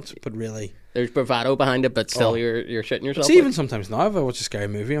 like, I'm not, but really there's bravado behind it, but still you're shitting yourself. See, even sometimes now if I watch a scary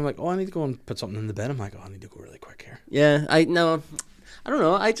movie, I'm like, oh, I need to go and put something in the bin. I'm like, oh, I need to go really quick here. Yeah, I don't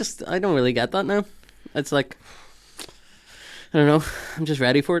know. I don't really get that now. It's like, I don't know. I'm just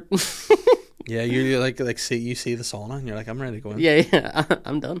ready for it. Yeah, you like you see the sauna and you're like, I'm ready to go in. Yeah,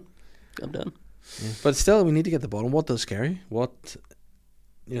 I'm done. Yeah. But still, we need to get the bottom. What does scare you? What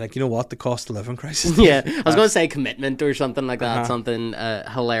you're like, you know what, the cost of living crisis. Yeah, I was going to say commitment or something like that, something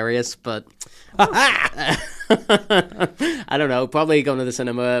hilarious, but I don't know. Probably going to the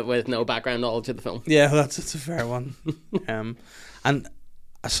cinema with no background knowledge of the film. Yeah, that's a fair one. And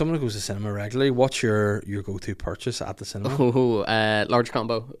as someone who goes to cinema regularly, what's your go-to purchase at the cinema? Large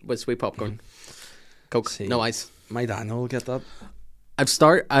combo with sweet popcorn, Coke, See, no ice. My Daniel will get that.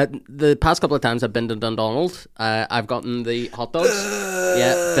 The past couple of times I've been to Dundonald, I've gotten the hot dogs.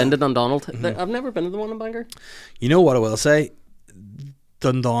 Yeah, been to Dundonald. I've never been to the one in Bangor. You know what I will say?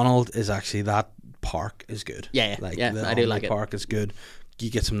 Dundonald is actually, that park is good. Yeah, like, yeah, the I do like Alnwick it. Park is good. You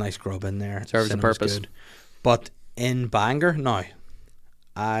get some nice grub in there. Serves the Cinema's purpose. good. But in Bangor, now,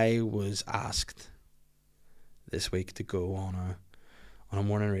 I was asked this week to go on a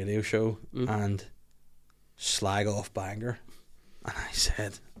morning radio show and slag off Bangor, and I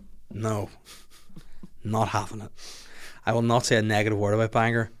said, no, not having it. I will not say a negative word about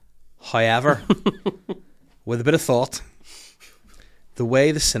Bangor. However, with a bit of thought, the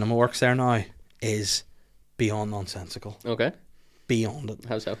way the cinema works there now is beyond nonsensical. Okay. Beyond it.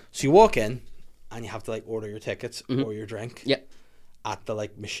 How so? So you walk in and you have to like order your tickets or your drink. Yeah. At the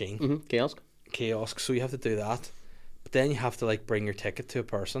like machine Kiosk. So you have to do that, but then you have to like bring your ticket to a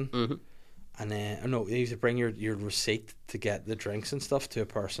person, and then no, you have to bring your receipt to get the drinks and stuff to a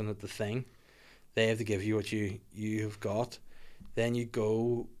person at the thing. They have to give you what you've got. Then you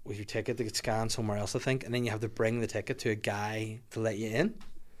go with your ticket to get scanned somewhere else, I think, and then you have to bring the ticket to a guy to let you in.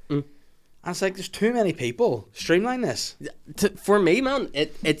 And it's like, there's too many people. Streamline this. For me, man,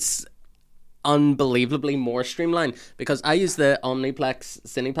 it's unbelievably more streamlined because I use the Omniplex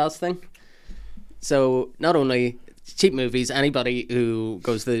CinePass thing. So not only cheap movies, anybody who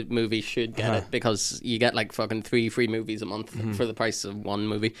goes to the movies should get it because you get like fucking 3 free movies a month for the price of one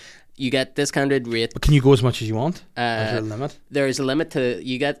movie. You get discounted rate. But can you go as much as you want? Is there a limit? There is a limit to,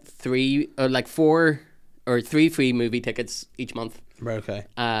 you get 4 or 3 free movie tickets each month. Right, okay.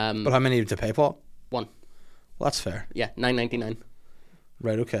 But how many do you have to pay for? 1. Well, that's fair. Yeah, $9.99.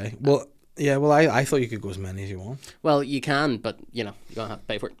 Right, okay. Well, yeah, well, I thought you could go as many as you want. Well, you can, but, you know, you're going to have to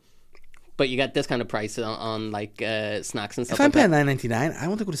pay for it. But you get discounted price on like snacks and stuff. If I'm like paying that. $9.99, I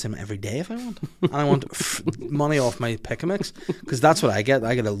want to go to cinema every day if I want. And I want money off my Pick-a-Mix, because that's what I get.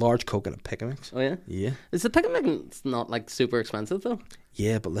 I get a large Coke and a Pick-a-Mix. Oh, yeah? Yeah. Is the Pick-a-Mix not like super expensive though?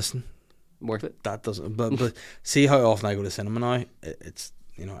 Yeah, but listen, Worth it. that doesn't. But see how often I go to cinema now. It's,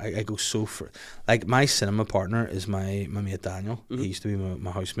 you know, I go so for, like, my cinema partner is my mate Daniel. He used to be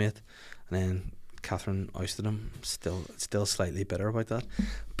my housemate, and then Catherine ousted him. Still slightly bitter about that.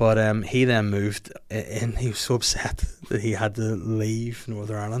 But he then moved in. He was so upset that he had to leave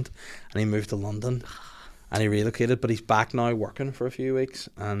Northern Ireland, and he moved to London, and he relocated. But he's back now working for a few weeks,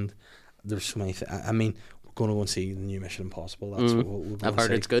 and there's so many. I mean, we're going to go and see the new Mission Impossible. That's what we'll go I've and heard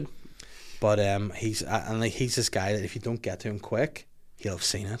see. it's good. But he's this guy that if you don't get to him quick, he'll have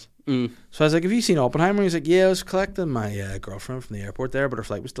seen it. So I was like, "Have you seen Oppenheimer?" He's like, "Yeah, I was collecting my girlfriend from the airport there, but her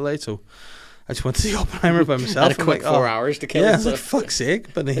flight was delayed, so I just went to see Oppenheimer by myself." Had a quick 4 hours to kill. Yeah, So. like, fuck's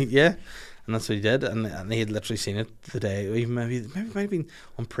sake. But and that's what he did, and he had literally seen it the day, or even maybe it might have been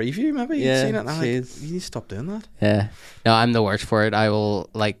on preview. Maybe he'd seen it. And I'm like, you need to stop doing that. Yeah. No, I'm the worst for it.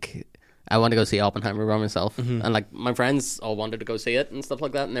 I want to go see Oppenheimer by myself, and like my friends all wanted to go see it and stuff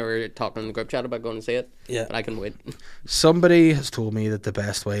like that, and they were talking in the group chat about going to see it. Yeah, but I can wait. Somebody has told me that the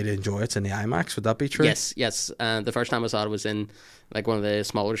best way to enjoy it's in the IMAX. Would that be true? Yes. The first time I saw it was in like one of the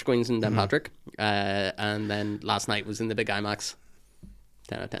smaller screens in Downpatrick, and then last night was in the big IMAX.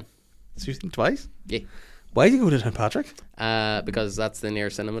 10 out of 10. So you've seen it twice? Yeah. Why did you go to Downpatrick? Because that's the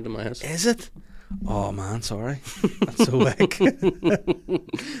nearest cinema to my house. Is it? Oh man, sorry. That's so wick.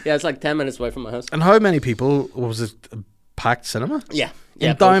 Yeah, it's like 10 minutes away from my house. And how many people was it? A packed cinema? Yeah.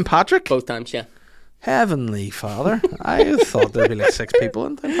 In Downpatrick? Both times, yeah. Heavenly Father. I thought there'd be like 6 people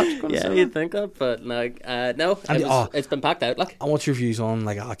in Downpatrick. Yeah, you'd think that, but no, it's been packed out. Like, and what's your views on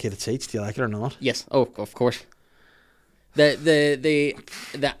like allocated seats? Do you like it or not? yes, of course. The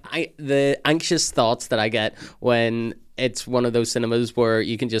anxious thoughts that I get when it's one of those cinemas where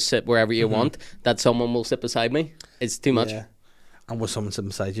you can just sit wherever you want, that someone will sit beside me, it's too much. Yeah. And was someone sitting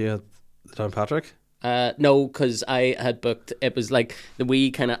beside you at Downpatrick? No, because I had booked, it was like the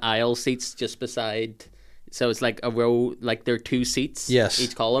wee kind of aisle seats just beside, so it's like a row, like there are 2 seats,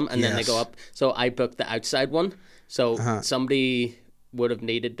 each column, and then they go up. So I booked the outside one, so somebody would have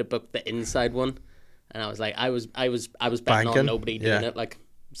needed to book the inside one, and I was like, I was betting on nobody doing it, like,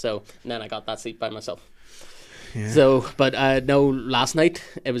 so, and then I got that seat by myself. Yeah. So, but no, last night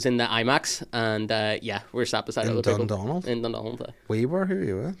it was in the IMAX, and we're sat beside other people. In Dundonald. We were? Who are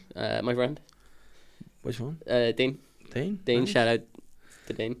you with? My friend. Which one? Dean. Dean? Nice. Shout out.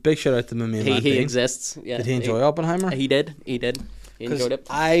 to Dean. Big shout out to my main man, He Dean. exists. Yeah. Did he enjoy Oppenheimer? He did. He enjoyed it.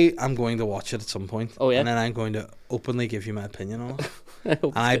 I am going to watch it at some point. Oh, yeah? And then I'm going to openly give you my opinion on it. I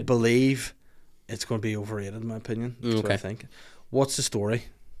hope And I it's good. believe it's going to be overrated, in my opinion. That's what I Okay. think. What's the story?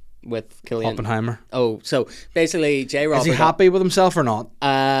 With Killian. Oppenheimer. Oh, so basically, J. Robert. Is he happy with himself or not?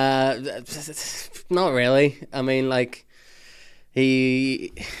 Not really. I mean, like,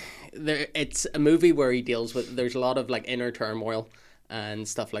 it's a movie where he deals with. There's a lot of like inner turmoil and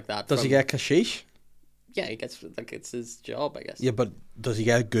stuff like that. Does he get kashish? Yeah, he gets like it's his job, I guess. Yeah, but does he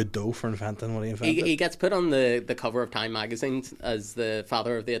get good dough for inventing what he invented? He gets put on the cover of Time magazine as the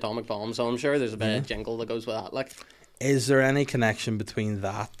father of the atomic bomb, so I'm sure there's a bit of jingle that goes with that. Like, Is there any connection between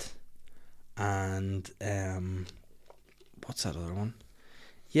that and what's that other one?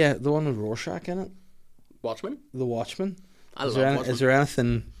 Yeah, the one with Rorschach in it. Watchmen. The Watchmen. I Is love there, Watchmen. is there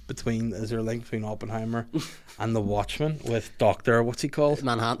anything between? Is there a link between Oppenheimer and the Watchmen with Doctor? What's he called?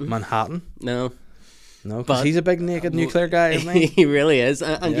 Manhattan. Manhattan. No, No, because But- he's a big naked nuclear guy, isn't he? he really is,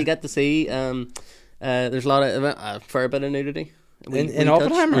 and Yeah. you get to see. There's a lot of a fair bit of nudity In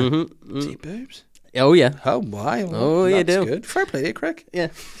Oppenheimer. Mm-hmm. See boobs. Oh yeah, Oh why? Oh, you that's do. Good. Fair play to you, Crick. yeah.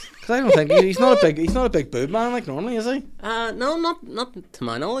 Because I don't think he's not a big boob man like normally, is he? No, not to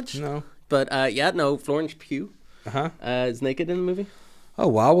my knowledge. No. But no. Florence Pugh Uh-huh. is naked in the movie. Oh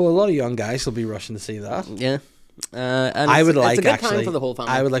wow! Well, a lot of young guys will be rushing to see that. Yeah. And I would it's like a good actually. time for the whole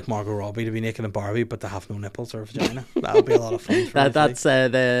family. I would like Margot Robbie to be naked in Barbie, but to have no nipples or a vagina. That would be a lot of fun. For me to That's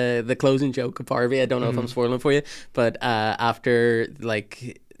the closing joke of Barbie. I don't know if I'm spoiling it for you, but after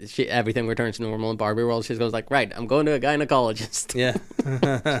like everything returns to normal in Barbie world, she goes like, right, I'm going to a gynecologist. see.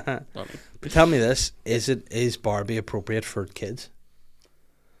 Yeah. But tell me this: is Barbie appropriate for kids?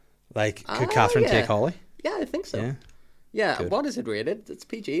 Like, could Catherine yeah. take Holly? Yeah, I think so. Yeah. Yeah, Good. what is it rated? It's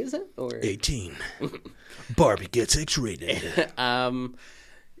PG, is it? Or 18. Barbie gets X-rated.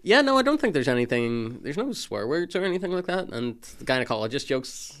 yeah, no, I don't think there's anything. There's no swear words or anything like that. And the gynecologist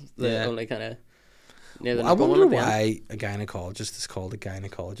jokes, the Yeah. only kind of near the I nipple one wonder at the end. why a gynecologist is called a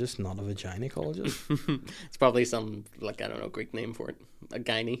gynecologist, not a vaginacologist. It's probably some like I don't know Greek name for it. A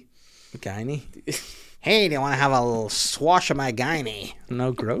gyne. A gyne. Hey, do you want to have a little swash of my gyne?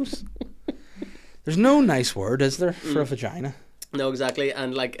 No, gross. There's no nice word, is there, for a vagina? No, exactly.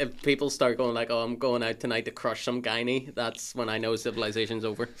 And like if people start going like, "Oh, I'm going out tonight to crush some gyne," that's when I know civilization's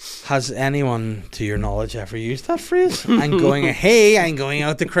over. Has anyone, to your knowledge, ever used that phrase? I'm going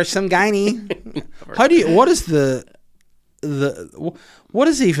out to crush some gyne. How do you? What is what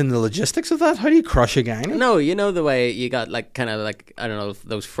is even the logistics of that? How do you crush a gyne? No, you know the way you got like kind of like I don't know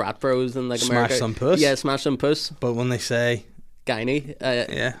those frat bros in like Smash America. some puss? Yeah, smash some puss. But when they say, Gyne.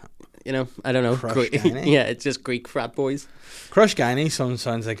 yeah, You know, I don't know. Crush gyne? Yeah, it's just Greek frat boys. crush gyne, sounds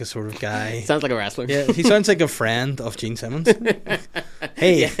like a sort of guy. Sounds like a wrestler. Yeah, he sounds like a friend of Gene Simmons.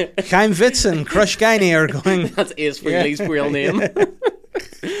 Hey, Chaim Vitz and Crush Gyne are going. That's Ace Frehley's real name.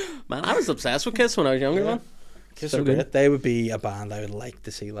 Man, I was obsessed with Kiss when I was younger, man. Kiss So are good. great. They would be a band I would like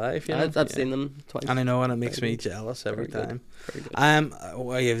to see live. You know? I've Yeah. seen them twice. And I know, and it makes me jealous every Very good. time. Very good.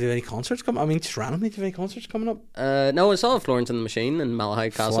 Well, you have any concerts coming? I mean, just randomly, do you have any concerts coming up? No, I saw Florence and the Machine in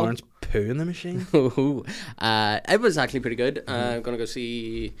Malahide Castle. Florence Poo in the Machine. It was actually pretty good. Mm-hmm. I'm going to go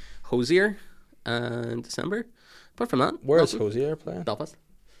see Hosier in December. Apart from that, Where's nothing. Hosier playing? Belfast.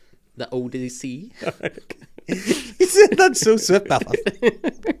 The ODC. He said that so swift, Belfast.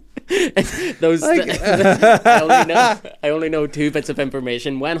 Those I only know two bits of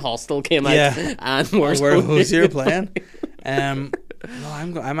information. When Hostel came out Yeah. and where's Where Hosier. Hosier playing? No,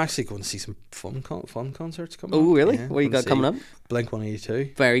 I'm actually going to see some fun concerts coming up. Oh, really? Yeah, What you gonna got coming see up?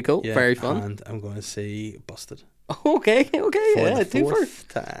 Blink-182. Very cool. Yeah, Very fun. And I'm going to see Busted. Okay. For Yeah, the two for fourth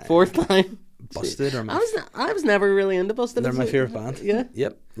time. fourth time. Busted are my I was never really into Busted. They're as my a- favourite band. Yeah.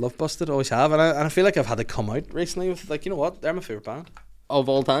 Yep. Love Busted, always have. And I feel like I've had to come out recently with, like, you know what? They're my favourite band. Of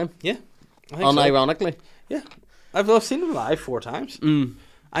all time. Yeah. I think so. Unironically. Yeah. I've seen them live 4 times. Mm.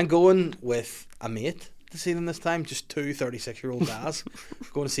 I'm going with a mate to see them this time. Just 2 36-year-old guys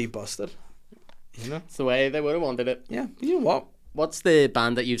going to see Busted. You know? It's the way they would have wanted it. Yeah. You know what? What's the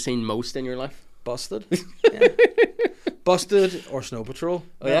band that you've seen most in your life? Busted. Yeah. Busted or Snow Patrol.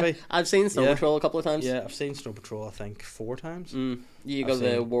 Oh, yeah. Maybe. I've seen Snow Yeah. Patrol a couple of times. Yeah, I've seen Snow Patrol, I think, 4 times. Mm. You I've go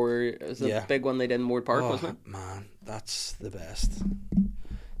the seen- War. Is the Yeah. big one they did in Ward Park, Oh, wasn't it? man, that's the best.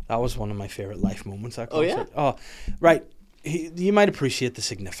 That was one of my favourite life moments, that Oh, yeah? concert. Oh, right. You might appreciate the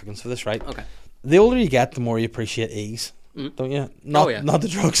significance of this, right? Okay. The older you get, the more you appreciate ease, Mm. don't you? Not, yeah. not the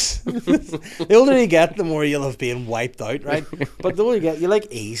drugs. The older you get, the more you'll have been wiped out, right? But the older you get, you like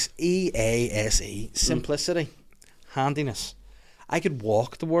ease. EASE. Simplicity. Handiness. I could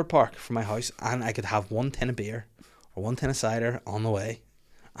walk to Ward Park from my house and I could have 1 tin of beer or 1 tin of cider on the way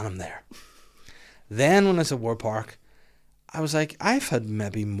and I'm there. Then when I was at Ward Park, I was like, I've had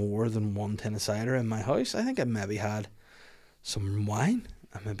maybe more than one tin of cider in my house. I think I maybe had some wine.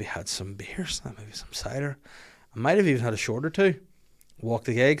 I maybe had some beers. I maybe some cider. I might have even had a short or two. Walked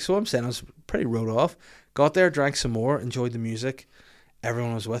the gig. So I'm saying I was pretty wrote off. Got there, drank some more, enjoyed the music.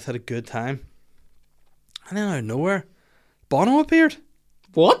 Everyone I was with had a good time. And then out of nowhere, Bono appeared.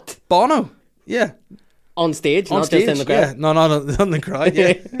 What? Bono. Yeah. On stage, On not stage, just in the crowd. yeah. No, not on the crowd,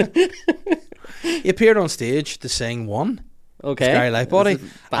 yeah. He appeared on stage to sing One. Okay. Scary Light Body. This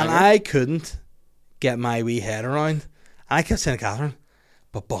is And banger. I couldn't get my wee head around. I kept saying to Catherine,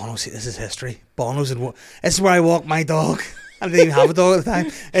 but Bono, see, this is history. Bono's in what? This is where I walk my dog. I didn't even have a dog at the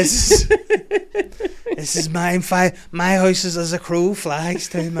time. This is mine. My house is as a crow flies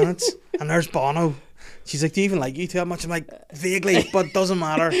 2 minutes. And there's Bono. She's like, do you even like you too much? I'm like, vaguely, but doesn't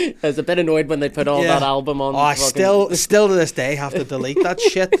matter. I was a bit annoyed when they put all Yeah. that album on. Oh, I fucking- still to this day have to delete that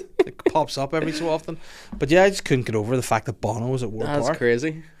shit. It pops up every so often. But yeah, I just couldn't get over the fact that Bono was at Ward That's Park.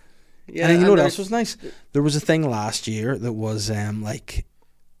 crazy. Yeah, And then you know what there's- else was nice? There was a thing last year that was like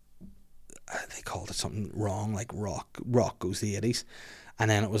they called it something wrong, like rock goes the 80s, and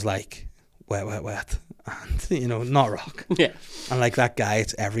then it was like wet, and not rock. Yeah. And like that guy,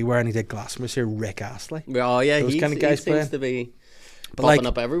 it's everywhere, and he did Glastonbury here, Rick Astley. Oh yeah, Those he kind of guys seems playing. to be But popping like,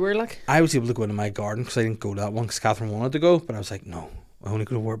 up everywhere. Like, I was able to go into my garden because I didn't go to that one because Catherine wanted to go, but I was like, no, I only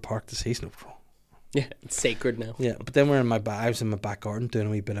go to Ward Park to see Snow Patrol. yeah, it's sacred now. Yeah, but then I was in my back garden doing a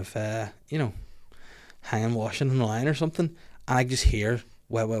wee bit of hanging washing in the line or something, and I just hear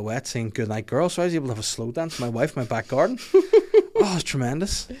wet saying good night girl, so I was able to have a slow dance with my wife in my back garden. Oh, it's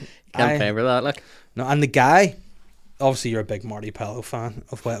tremendous. Can't favour that. Like, No, and the guy, obviously you're a big Marty Pello fan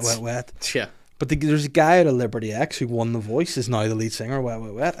of Wet, yeah. but there's a guy out of Liberty X who won The Voice, is now the lead singer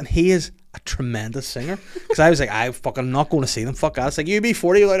of Wet, and he is a tremendous singer. Because I was like, I'm not going to see them, fuck that. It's like,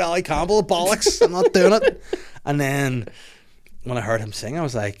 UB40 like Ali Campbell, bollocks, I'm not doing it. And then when I heard him sing, I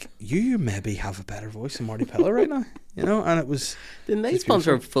was like, you maybe have a better voice than Marty Pello right now, and it was... Didn't they it's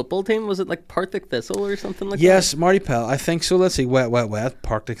sponsor beautiful. a football team? Was it like Partick Thistle or something like Yes, Marty Pello, I think so. Let's see, Wet,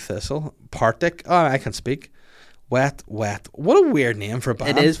 Partick Thistle, Partick, oh, I can speak. Wet. What a weird name for a that?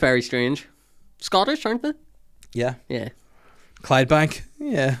 band. It is very strange. Scottish, aren't they? Yeah. Yeah. Clydebank,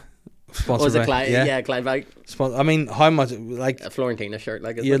 yeah. Sponsored Was it by- Clyde? Yeah, Clydebank. I mean, how much, like, A Florentina shirt,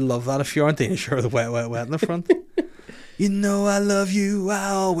 like, you'd love that if Fiorentina sure with Wet in the front. You know I love you, I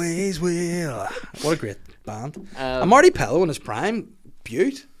always will. What a great band. And Marty Pello in his prime,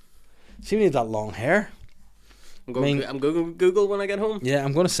 beaut. See, we need that long hair. I'm going. I'm Google when I get home. Yeah,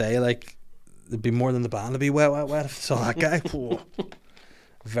 I'm going to say, like, there'd be more than the band to be Wet if I saw that guy. Whoa.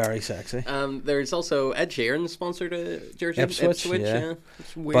 Very sexy. There's also Ed Sheeran sponsored a jersey. Ipswich, yeah.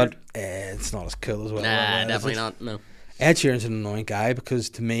 It's weird. But it's not as cool as Wet. nah, is definitely it? not. No. Ed Sheeran's an annoying guy because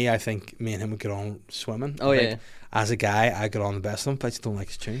to me, I think me and him would get on swimming. Oh, I yeah. think as a guy, I get on the best of him, but I just don't like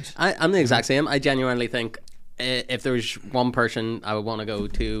his tunes. I'm the exact same. I genuinely think if there's one person I would want to go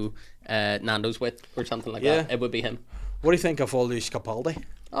to Nando's with or something like Yeah. that, it would be him. What do you think of all these Capaldi?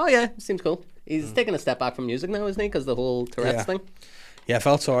 Oh yeah, seems cool. He's taking a step back from music now, isn't he? Because the whole Tourette's Yeah. thing. Yeah, I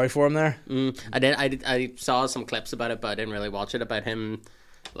felt sorry for him there. I saw some clips about it, but I didn't really watch it. About him,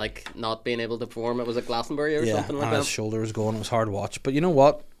 like not being able to perform. It was at Glastonbury or Yeah, something like and his that. shoulder was going. It was hard to watch. But you know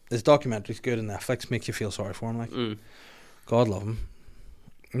what? His documentary's good on Netflix. Makes you feel sorry for him. Like, God love him.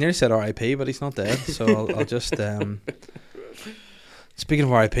 I nearly said R.I.P., but he's not dead. So I'll just... Speaking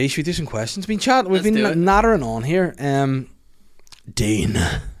of R.I.P., should we do some questions? We've been Let's do it. nattering on here. Dean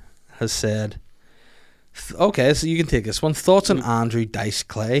has said... Okay, so you can take this one. Thoughts on Andrew Dice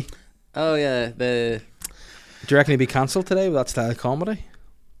Clay? Oh yeah, the Do you reckon he'd be cancelled today with that style of comedy?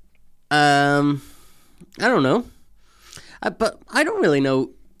 I don't know, but I don't really know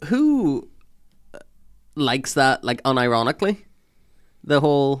who likes that, like unironically, the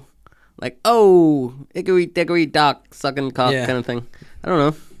whole like hickory dickory dock sucking cock Yeah. kind of thing. I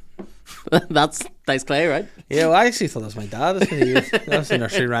don't know. That's Dice Clay, right? Yeah, well, I actually thought that was my dad. That's the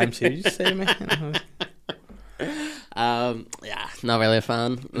nursery rhyme too. You just say to me. Yeah, not really a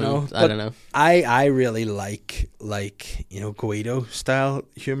fan. No, I don't know. I really like Guido style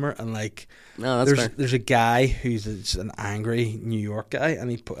humor, and like No, that's fair. there's a guy who's just an angry New York guy, and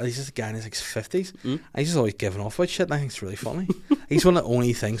he's just a guy in his 50s. And he's just always giving off about shit, and I think it's really funny. He's one of the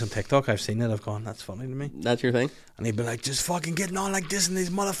only things on TikTok I've seen that I've gone, that's funny to me. That's your thing. And he'd be like, just fucking getting on like this, and these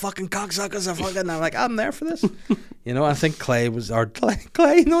motherfucking cocksuckers are fucking. And I'm like, I'm there for this. I think Clay,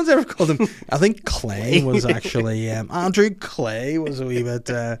 no one's ever called him. I think Clay was actually, Andrew Clay was a wee bit,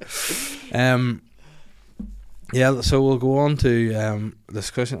 yeah, so we'll go on to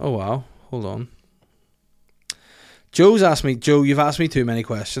this question. Oh, wow. Hold on. Joe's asked me, Joe, you've asked me too many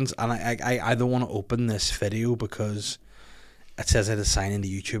questions, and I don't want to open this video because it says I had to sign into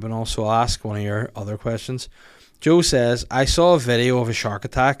YouTube and all, so I'll ask one of your other questions. Joe says, I saw a video of a shark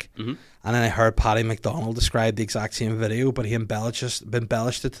attack, and then I heard Paddy McDonald describe the exact same video, but he embellished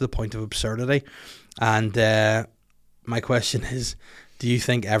it to the point of absurdity. And my question is, do you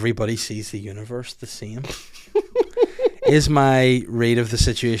think everybody sees the universe the same? Is my read of the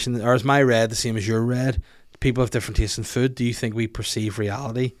situation, or is my read the same as your read? People have different tastes in food. Do you think we perceive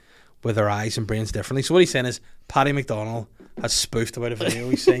reality with our eyes and brains differently? So what he's saying is, Paddy McDonald has spoofed about a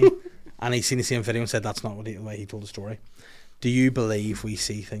video he's seen, and he's seen the same video and said that's not the way he told the story. Do you believe we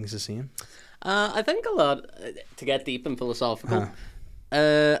see things the same? I think a lot, to get deep and philosophical,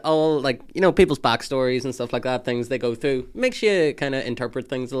 all, like, you know, people's backstories and stuff like that, things they go through, makes you kind of interpret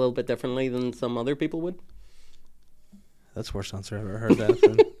things a little bit differently than some other people would. That's the worst answer I've ever heard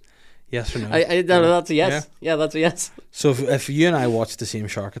that. Yes or no? That's a yes. Yeah, that's a yes. So if you and I watched the same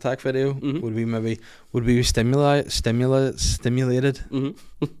shark attack video, would we be stimulated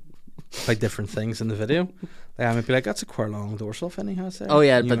by different things in the video? Like, I might be like, that's a quite long dorsal fin he has there. Oh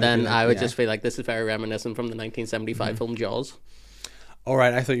yeah, but then I would just feel like this is very reminiscent from the 1975 film Jaws. All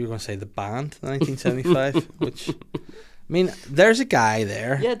right, I thought you were going to say the band, 1975, which, I mean, there's a guy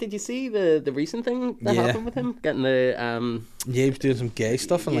there. Yeah, did you see the recent thing that happened with him? Getting the... yeah, he was doing some gay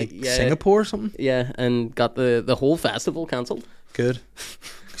stuff in, like, Singapore or something. Yeah, and got the whole festival cancelled. Good.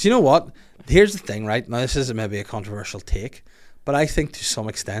 Because you know what? Here's the thing, right? Now, this is maybe a controversial take, but I think to some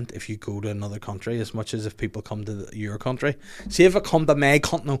extent, if you go to another country, as much as if people come to your country, see if they come to my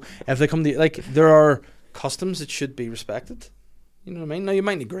country, no, if they come to, like, there are customs that should be respected. You know what I mean? Now, you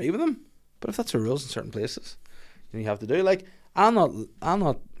mightn't agree with them, but if that's the rules in certain places, you have to do. Like, I'll not,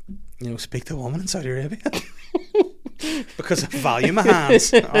 speak to a woman in Saudi Arabia because I value my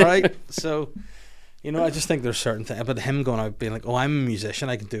hands. All right, so I just think there's certain things. But him going out being like, "Oh, I'm a musician,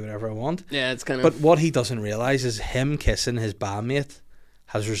 I can do whatever I want." Yeah, it's kind of. But what he doesn't realize is him kissing his bandmate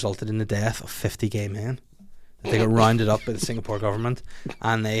has resulted in the death of 50 gay men. They got rounded up by the Singapore government,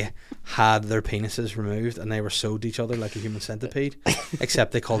 and they had their penises removed, and they were sewed to each other like a human centipede,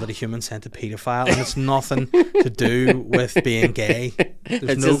 except they called it a human centipedophile, and it's nothing to do with being gay. There's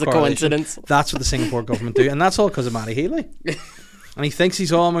it's no just a coincidence. That's what the Singapore government do, and that's all because of Matty Healy. And he thinks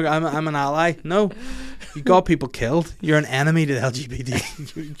he's I'm an ally. No, you got people killed. You're an enemy to the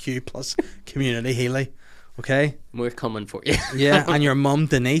LGBTQ plus community, Healy. Okay, we're coming for you. Yeah, and your mum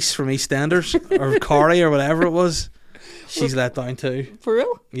Denise from EastEnders or Corey or whatever it was, she's let down too. For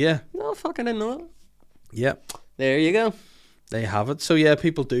real? Yeah. No, fucking didn't know that. Yep. There you go. There you have it. So yeah,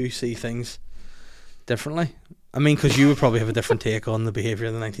 people do see things differently. I mean, because you would probably have a different take on the behaviour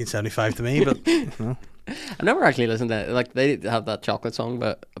of the 1975 to me, but I've never actually listened to it. Like, they have that chocolate song,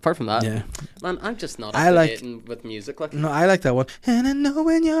 but apart from that, man, I'm just not with music. Like, no, I like that one. And I know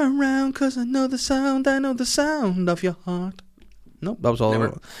when you're around, cause I know the sound of your heart. Nope, that was all.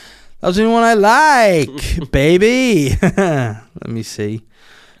 That was the only one I like, baby. Let me see.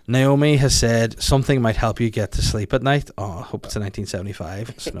 Naomi has said something might help you get to sleep at night. Oh, I hope it's a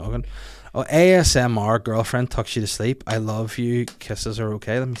 1975 snogging. Oh, ASMR girlfriend tucks you to sleep. I love you. Kisses are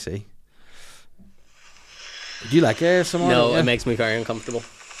okay. Let me see. Do you like ASMR? No, it makes me very uncomfortable.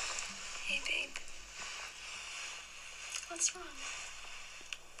 Hey, babe. What's wrong?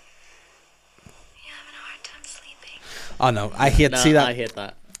 You having a hard time sleeping? Oh no, I hate see that. I hate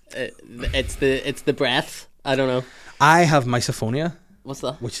that. It's the breath. I don't know. I have misophonia. What's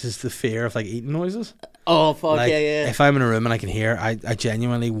that? Which is the fear of like eating noises. Oh fuck, like, yeah. If I'm in a room and I can hear, I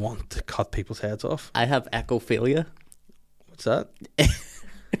genuinely want to cut people's heads off. I have echophilia. What's that? I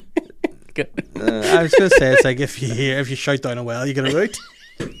was gonna say it's like if you shout down a well, you get a root.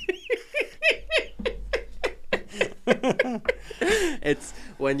 It's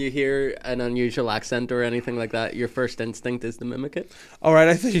when you hear an unusual accent or anything like that, your first instinct is to mimic it. Alright,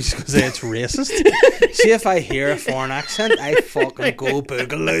 I thought you were just going to say it's racist. See, if I hear a foreign accent, I fucking go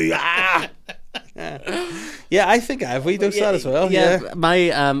boogaloo. Ah! Yeah, I think I've done that as well. Yeah,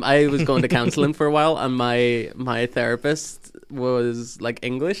 my I was going to counselling for a while, and my therapist was like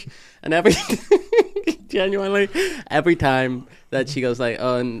English, and genuinely every time that she goes like,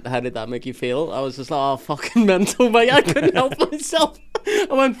 "Oh, and how did that make you feel?" I was just like, "Oh, fucking mental, mate! I couldn't help myself. I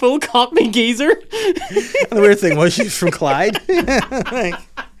went full Cockney geezer." And the weird thing was she's from Clyde. Like,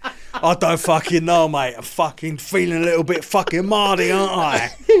 I don't fucking know, mate. I'm fucking feeling a little bit fucking mardy, aren't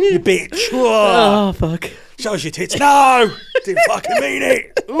I? You bitch. Oh, fuck. Shows your tits. No! Didn't fucking mean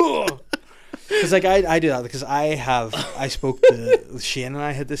it. Because like I do that because I spoke to Shane and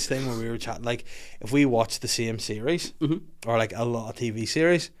I had this thing where we were chatting, like if we watch the same series or like a lot of TV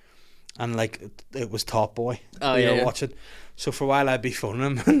series and like it was Top Boy. Oh, we yeah, were yeah. watching. So for a while I'd be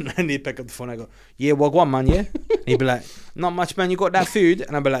phoning him and he'd pick up the phone. I go, yeah, well, go on, man, yeah. And he'd be like, not much, man. You got that food?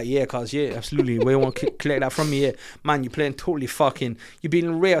 And I'd be like, yeah, cause yeah, absolutely. We want to collect that from me, yeah, man. You're playing totally fucking. You're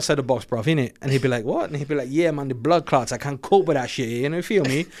being right outside the box, bruv, innit? And he'd be like, what? And he'd be like, yeah, man, the blood clots. I can't cope with that shit. You know, feel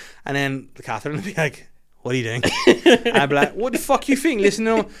me? And then Catherine would be like, what are you doing? And I'd be like, what the fuck you think? Listen,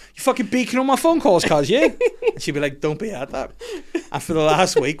 you fucking beaking on my phone calls, cause yeah. And she'd be like, don't be at that. And for the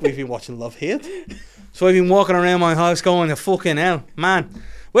last week, we've been watching Love Hate. So I've been walking around my house going, fucking hell, man,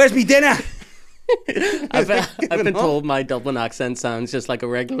 where's me dinner? I've been told my Dublin accent sounds just like a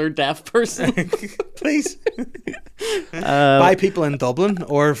regular deaf person. Please. By people in Dublin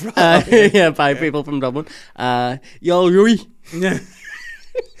or yeah, by people from Dublin. Yo, Rui. Yeah.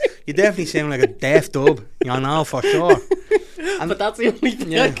 You definitely sound like a deaf dub, you know, for sure. But that's the only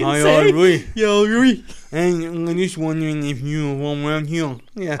thing Yeah, I can hi, say. Rui. Yo, Rui. And I'm just wondering if you were around here.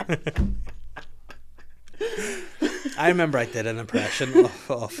 Yeah. I remember I did an impression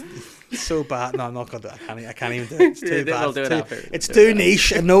of so bad. No, I'm not gonna do it. I can't even do it. It's too bad. We'll do it after. It's too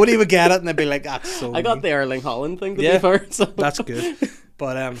niche, and nobody would get it, and they'd be like, "That's so." I got mean." the Erling Holland thing to Yeah, be fair. So. That's good.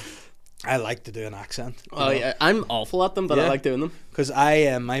 But I like to do an accent. Oh yeah, I'm awful at them, but I Yeah. like doing them. Because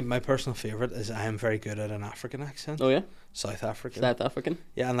I my personal favorite is I am very good at an African accent. Oh yeah, South African. South African.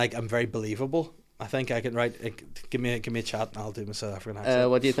 Yeah, and like I'm very believable. I think I can write. Give me a chat, and I'll do my South African accent.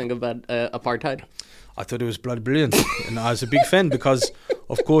 What do you think about apartheid? I thought it was bloody brilliant, and I was a big fan because,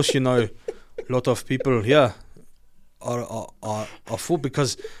 of course, you know, a lot of people here are full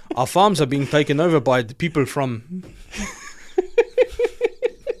because our farms are being taken over by the people from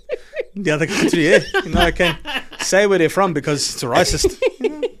the other country. Yeah, you know, I can't say where they're from because it's racist.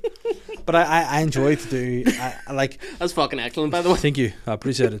 But I enjoy to do. I like. That's fucking excellent, by the way. Thank you, I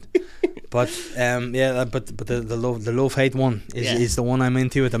appreciate it. But but the love hate one is the one I'm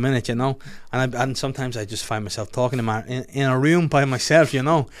into at the minute, you know. And sometimes I just find myself talking to my in a room by myself, you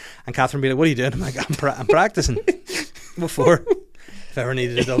know. And Catherine be like, "What are you doing?" I'm like, "I'm practicing before if I ever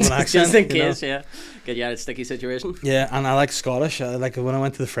needed a Dublin accent, Just in you know? case, yeah. Get you out of a sticky situation. Yeah, and I like Scottish. Like when I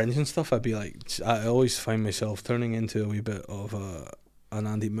went to the Fringe and stuff, I'd be like, I always find myself turning into a wee bit of an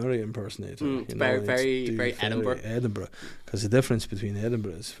Andy Murray impersonator. You know, Very, and very, it's very Edinburgh. Because the difference between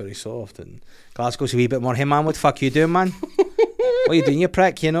Edinburgh is very soft and Glasgow's a wee bit more, hey man, what the fuck you doing, man? What you doing, you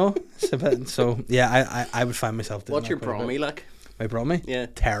prick, you know? So yeah, I would find myself doing What's that your quite a bit. bromie like? My bromie? Yeah.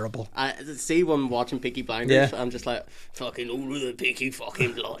 Terrible. I see when watching Peaky Blinders, Yeah. I'm just like, fucking all of the Peaky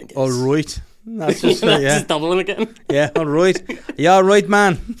fucking Blinders. All right. That's just, That's yeah. just doubling again. Yeah, all right. Yeah, all right,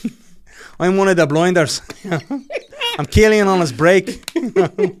 man. I'm one of the blinders. I'm killing on his break.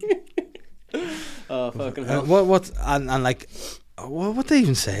 Oh, fucking hell. What and like what they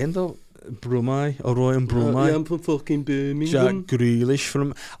even saying though? Bromai, Orion Bromai. Yeah, I'm from fucking Birmingham. Jack Grealish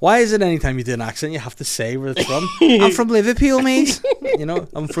from. Why is it anytime you do an accent you have to say where it's from? I'm from Liverpool, mate. You know,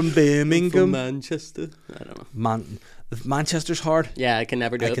 I'm from Birmingham. From Manchester. I don't know. Manchester's hard. Yeah, I can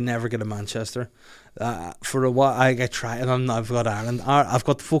never do I it. can never get a Manchester. For a while, I try, and I've got Ireland. I've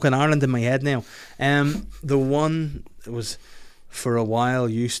got fucking Ireland in my head now. The one was for a while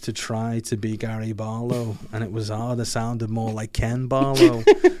used to try to be Gary Barlow, and it was odd. It sounded more like Ken Barlow.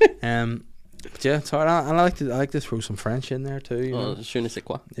 But yeah, it's hard. I like to throw some French in there too. You know? Je ne sais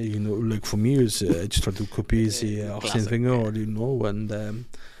quoi. You know, like for me, it's just try to copy the Arsene classic, Wenger, you know, and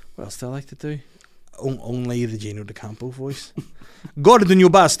what else do I like to do? Only the Gino De Campo voice. Gordon, you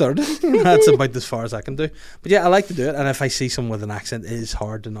bastard. That's about as far as I can do. But yeah, I like to do it, and if I see someone with an accent, it is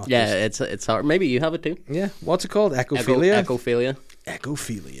hard to not. Yeah, just, it's hard. Maybe you have it too. yeah. What's it called? Echophilia. Echophilia.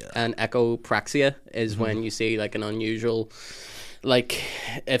 Echophilia. And echopraxia is when you see like an unusual, like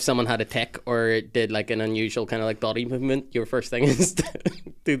if someone had a tick or did like an unusual kind of like body movement, your first thing is to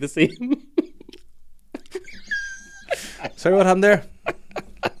do the same. Sorry, what happened there?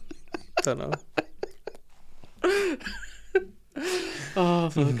 Don't know. Oh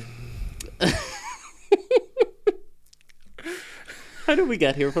fuck! How did we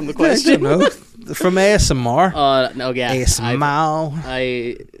get here from the I question? don't know. From ASMR. No, yeah,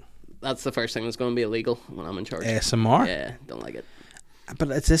 ASMR. that's the first thing that's going to be illegal when I'm in charge. ASMR. Yeah, don't like it. But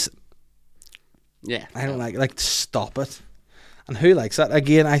it's this. Yeah, I don't like stop it. And who likes that?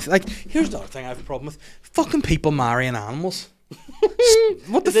 Again, here's the other thing I have a problem with. Fucking people marrying animals.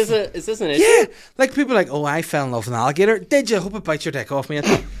 What the Is this an issue? Yeah, like people are like, oh, I fell in love with an alligator. Did you? Hope it bites your dick off, mate.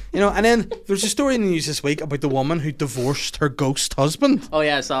 You know, and then there's a story in the news this week about the woman who divorced her ghost husband. Oh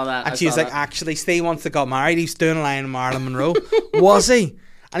yeah, I saw that. And she's like, actually, Steve wants to get married. He's doing a line in Marilyn Monroe. Was he?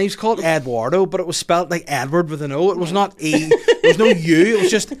 And he was called Eduardo, but it was spelled like Edward with an O. It was not E. There was no U. It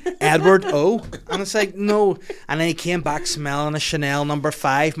was just Edward O. And it's like, no. And then he came back smelling a Chanel No.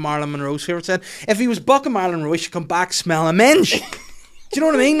 5, Marilyn Monroe's favourite scent. If he was bucking Marilyn Monroe, he should come back smelling minge. Do you know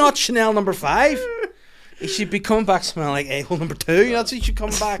what I mean? Not Chanel No. 5. He should be coming back smelling like A-hole No. 2. That's what he should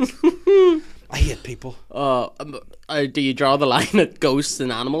come back. I hate people. Do you draw the line at ghosts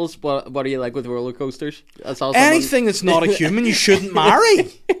and animals? What are you like with roller coasters? That's all. Anything that's not a human, you shouldn't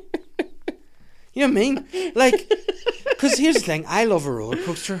marry. You know what I mean? Like, because here's the thing. I love a roller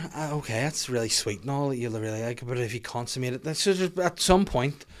coaster. Okay, that's really sweet and all that you really like, but if you consummate it, that's just, at some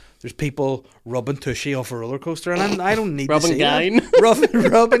point, there's people rubbing tushy off a roller coaster, and I don't need to see that.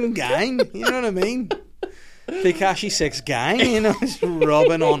 Rubbing gang. You know what I mean? Tekashi 6 gang, you know, just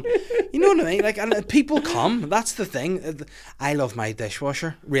rubbing on. You know what I mean? Like, and people come. That's the thing. I love my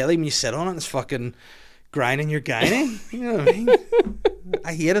dishwasher. Really, when you sit on it, it's fucking grinding your gaining. You know what I mean?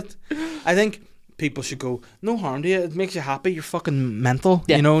 I hate it. I think people should go, no harm to you. It makes you happy. You're fucking mental.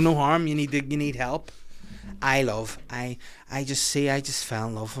 Yeah. You know, no harm. You need help. I just fell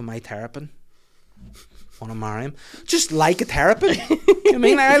in love with my terrapin. Want to marry him? Just like a terrapin. You know what I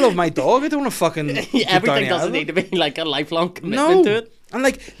mean? I love my dog. I don't want to fucking. Everything doesn't need to be like a lifelong commitment to it. And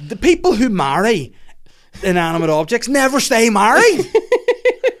like the people who marry inanimate objects never stay married.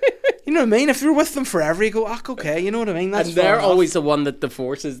 You know what I mean? If you're with them forever, you go, okay. You know what I mean? That's and they're always the one that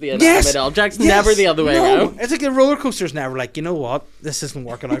divorces the inanimate objects. Never the other way around. It's like a roller coaster's never like, you know what? This isn't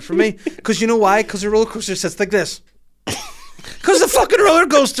working out for me. Because you know why? Because a roller coaster sits like this. Because the fucking roller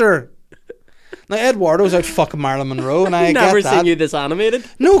coaster. Now, Eduardo's out fucking Marilyn Monroe, and I never get that. seen you this animated.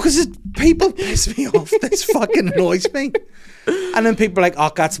 No, because people piss me off. This fucking annoys me. And then people are like,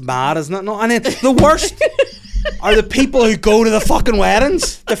 oh, that's mad, isn't it? No, and then the worst are the people who go to the fucking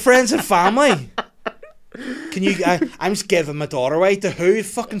weddings, the friends and family. Can you? I'm just giving my daughter away to who?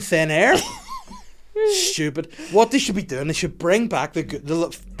 Fucking thin air. Stupid. What they should be doing? They should bring back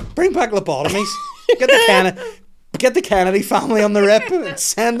bring back lobotomies. Get the Kennedy family on the rip and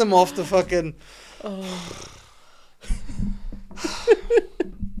send them off to fucking.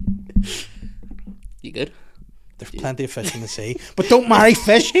 You good? There's plenty of fish in the sea, but don't marry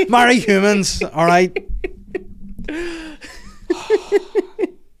fish. Marry humans. All right.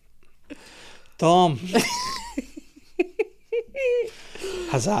 Tom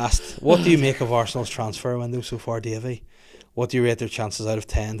has asked, what do you make of Arsenal's transfer window so far, Davey? What do you rate their chances out of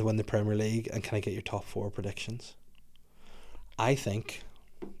 10 to win the Premier League? And can I get your top 4 predictions? I think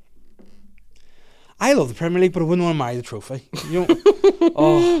I love the Premier League, but I wouldn't want to marry the trophy. You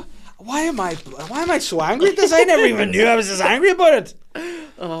know, why am I so angry at this? I never even knew I was as angry about it.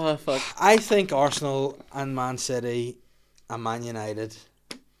 Oh fuck! I think Arsenal and Man City and Man United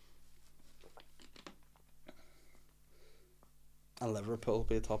and Liverpool will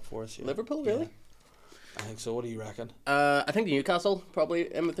be a top 4 this year. Liverpool, really? Yeah. I think so. What do you reckon? I think Newcastle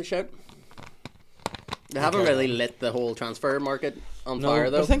probably in with the shout. They haven't really lit the whole transfer market on fire,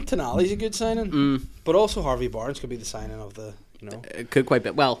 though. I think Tonali's a good signing, but also Harvey Barnes could be the signing of the. You know, it could quite be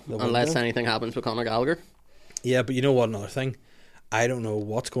unless anything happens with Conor Gallagher. Yeah, but you know what? Another thing, I don't know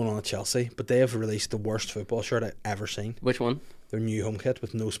what's going on at Chelsea, but they have released the worst football shirt I've ever seen. Which one? Their new home kit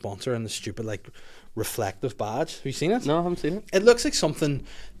with no sponsor and the stupid reflective badge. Have you seen it? No, I haven't seen it. It looks like something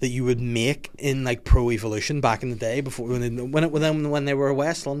that you would make in Pro Evolution back in the day before when they were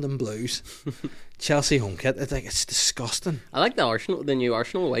West London Blues. Chelsea home kit. It's disgusting. I like the new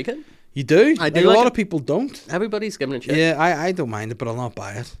Arsenal away kit. You do? I do. A lot of people don't. Everybody's giving it shit. Yeah, I don't mind it, but I'll not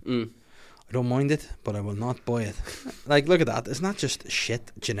buy it. I don't mind it, but I will not buy it. Look at that. It's not just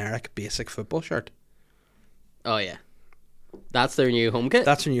shit, generic, basic football shirt. Oh yeah, that's their new home kit.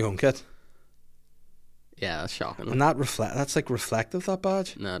 That's their new home kit. Yeah, that's shocking. And that's reflective, that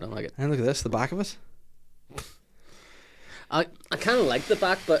badge. No, I don't like it. And look at this, the back of it. I kind of like the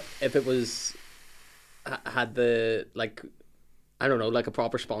back, but if it was had the I don't know, like a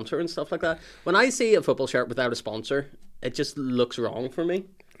proper sponsor and stuff like that. When I see a football shirt without a sponsor, it just looks wrong for me.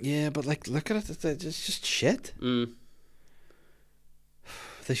 Yeah, but look at it. It's just shit. They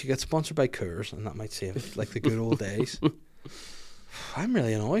should get sponsored by Coors, and that might save it, like the good old days. I'm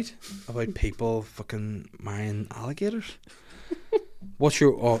really annoyed about people fucking marrying alligators. What's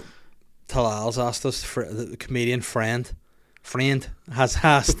your... Talal's asked us, the comedian friend has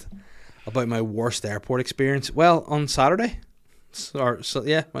asked about my worst airport experience. Well, on Saturday, when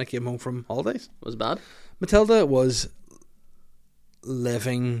I came home from holidays. It was bad. Matilda was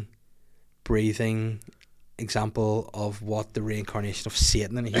living, breathing example of what the reincarnation of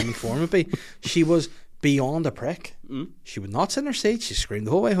Satan in a human form would be. She was beyond a prick. She would not sit in her seat. She screamed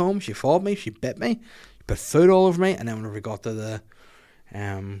the whole way home. She followed me. She bit me. She put food all over me. And then whenever we got to the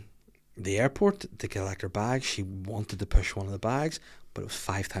the airport to collect her bag. She wanted to push one of the bags, but it was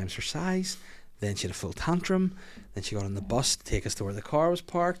 5 times her size. Then she had a full tantrum. Then she got on the bus to take us to where the car was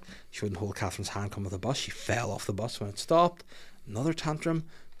parked. She wouldn't hold Catherine's hand come with the bus. She fell off the bus when it stopped. Another tantrum.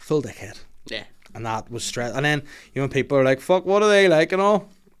 Full dickhead. Yeah. And that was stress. And then, you know, when people are like, fuck, what are they like and all?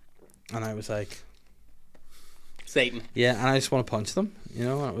 And I was like... Satan. Yeah, and I just want to punch them. You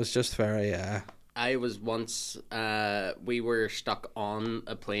know, and it was just very... I was once, we were stuck on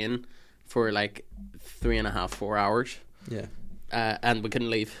a plane for like 3.5, 4 hours. Yeah. And we couldn't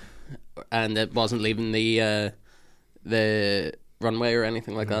leave. And it wasn't leaving the runway or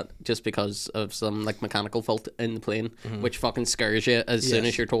anything like that, just because of some like mechanical fault in the plane, which fucking scares you as soon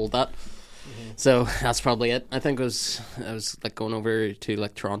as you're told that. So that's probably it. I think it was like going over to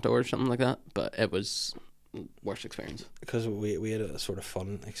like Toronto or something like that, but it was worst experience. Because we had a sort of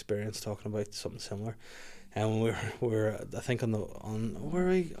fun experience talking about something similar, and we were I think on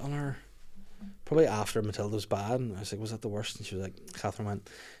our probably after Matilda's bad, and I was like, was that the worst? And she was like, Catherine went,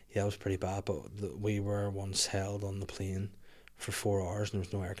 yeah, it was pretty bad, but we were once held on the plane for 4 hours and there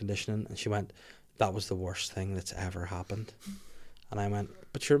was no air conditioning, and she went, that was the worst thing that's ever happened. And I went,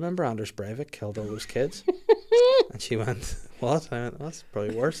 but you remember Anders Breivik killed all those kids? And she went, what? And I went, that's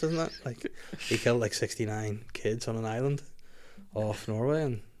probably worse, isn't it? Like, he killed like 69 kids on an island off Norway,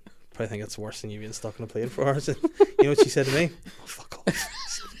 and probably think it's worse than you being stuck in a plane for hours. And you know what she said to me? Oh, fuck off.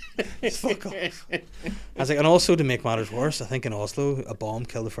 Fuck off. I was like, and also to make matters worse, I think in Oslo a bomb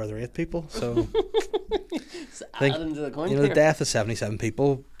killed a further 8 people. So I think, the death of 77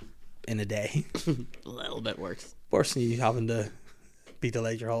 people in a day. A little bit worse. Worse than you having to be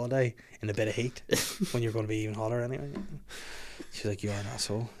delayed your holiday in a bit of heat when you're going to be even hotter anyway. She's like, you're an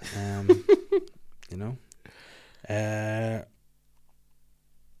asshole. You know.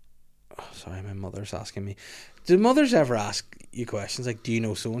 Sorry, my mother's asking me. Do mothers ever ask you questions like, do you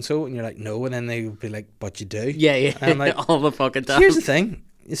know so and so? And you're like, no, and then they would be like, but you do. Yeah, yeah. And I'm like, all the fucking time. Here's the thing.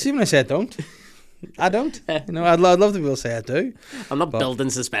 You see when I say I don't? I don't. You know, I'd love to be able to say I do. I'm not building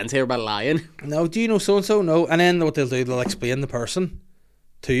suspense here by lying. No, do you know so and so? No. And then what they'll do, they'll explain the person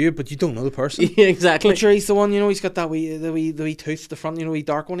to you, but you don't know the person. Yeah, exactly. But sure, he's the one, you know, he's got that the wee tooth, the front, you know, wee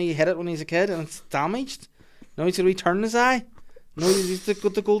dark one. He hit it when he was a kid and it's damaged. No, he's got a wee turn in his eye. No, he's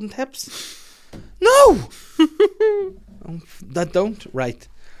got the golden tips. No! That don't. Right.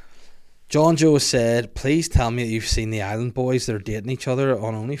 John Joe said, please tell me that you've seen the Island Boys that are dating each other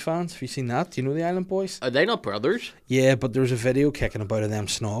on OnlyFans. Have you seen that? Do you know the Island Boys? Are they not brothers? Yeah, but there's a video kicking about of them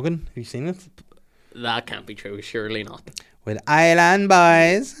snogging. Have you seen it? That can't be true. Surely not. With Island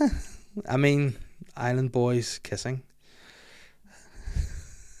Boys. I mean, Island Boys kissing.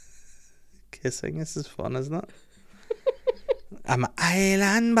 Kissing, this is fun, isn't it? I'm an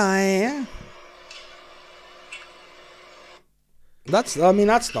Island Boy. That's not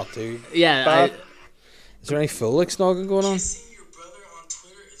too bad. Is there any full like snogging going on? Kissing your brother on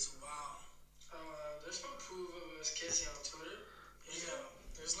Twitter is wow. There's no proof of us kissing on Twitter. Yeah,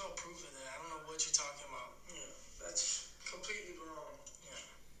 there's no proof of that. I don't know what you're talking about. Yeah, that's completely wrong.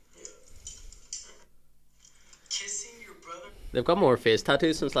 Yeah. Kissing your brother. They've got more face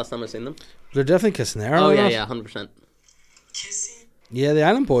tattoos since last time I seen them. They're definitely kissing there. Oh aren't yeah, they? 100%. Kissing. Yeah, the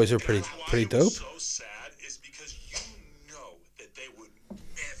Island Boys are pretty dope. So sad is because you know that they would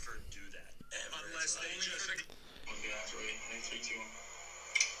never do that. Unless they just... Okay, actually, 3,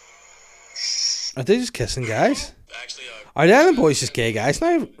 2. Are they just kissing guys? Actually, Are the Island Boys just gay guys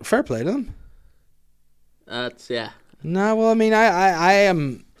now? Fair play to them. That's yeah. No, well, I mean,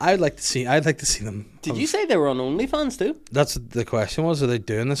 I'd like to see them. Did you say they were on OnlyFans too? That's the question was. Are they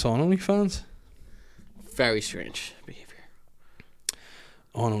doing this on OnlyFans? Very strange behavior.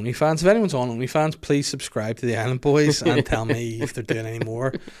 On OnlyFans. If anyone's on OnlyFans, please subscribe to the Island Boys and tell me if they're doing any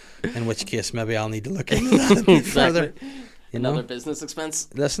more. In which case, maybe I'll need to look into that a bit further. You know? Another business expense.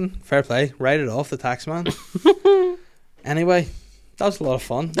 Listen, fair play. Write it off, the tax man. Anyway, that was a lot of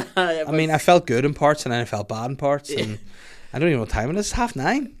fun. I mean, I felt good in parts and then I felt bad in parts. And I don't even know what time it is. It's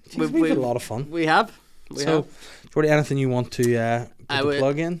 9:30. Jeez, we've had a lot of fun. We have. Jordy, anything you want to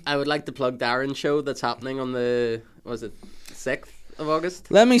plug in? I would like to plug Darren's show that's happening on the 6th of August.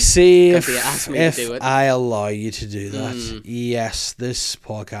 Let me see Because he asked me to do it. I allow you to do that. Yes, this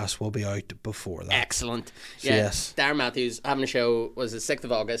podcast will be out before that. Excellent. So Yeah, yes. Darren Matthews having a show was the 6th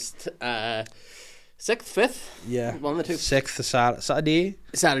of August. 6th, 5th? Yeah. One of the two. 6th of Saturday.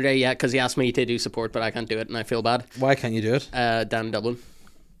 Saturday, yeah, because he asked me to do support, but I can't do it, and I feel bad. Why can't you do it? Down in Dublin.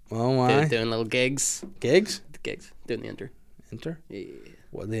 Well, why? Doing little gigs. Gigs? Doing the Inter. Inter? Yeah.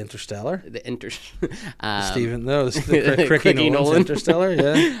 What, the Interstellar? The Inter. Stephen, no, the Cricky Nolan's Nolan's Interstellar,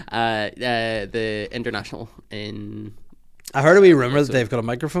 yeah. The International in I heard a wee rumour that they've got a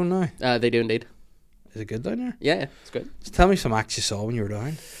microphone now. They do indeed. Is it good down there? Yeah, it's good. Just tell me some acts you saw when you were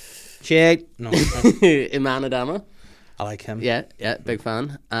down. Shit. No. Iman Adama. I like him. Yeah, big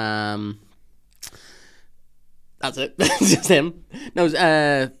fan. That's it. That's just him. No,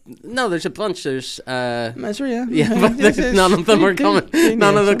 there's a bunch. There's Misery, yeah. yeah, but none of them are coming. Good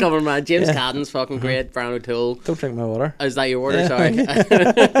None of them name. coming, man. James Yeah. Cadden's fucking great. Brian O'Toole. Don't drink my water. Is that your order? Yeah. Sorry.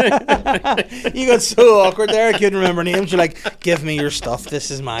 You got so awkward there. I couldn't remember names. You're like, give me your stuff.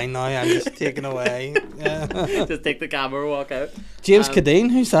 This is mine now. I'm just taking away. Yeah. Just take the camera, walk out. James Cadine,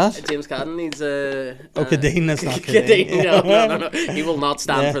 who's that? James Cadden needs a. Oh, Cadine, that's not Cadine. Cadine. No. He will not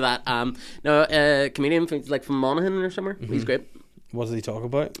stand Yeah. for that. Comedian from Monaghan or somewhere. He's great. What did he talk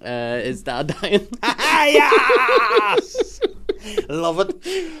about? His dad dying. Yes! Love it.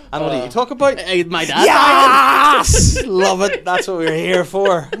 And what do you talk about? My dad Yes! Love it. That's what we're here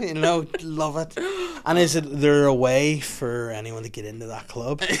for. You know, love it. And is there a way for anyone to get into that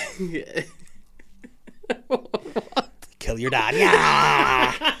club? dying. Kill your dad.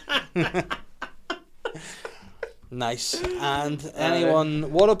 Yeah! Nice. And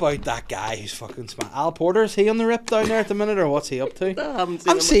anyone, what about that guy who's fucking smart? Al Porter, is he on the rip down there at the minute, or what's he up to? I haven't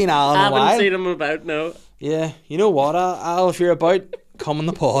I've seen Al in a while. I haven't seen him about, no. Yeah, you know what, Al, if you're about, come on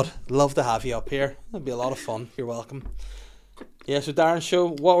the pod. Love to have you up here. It'd be a lot of fun. You're welcome. Yeah, so Darren Show,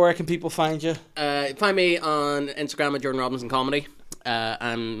 where can people find you? Find me on Instagram at Jordan Robinson Comedy.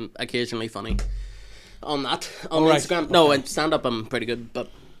 I'm occasionally funny on that. On right. Instagram. No, and stand up I'm pretty good, but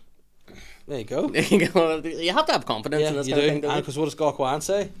There you go. you have to have confidence in Yeah, this you kind do. of thing, don't you? Because what does Gokwan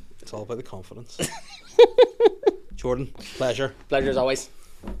say? It's all about the confidence. Jordan, pleasure. Pleasure as always.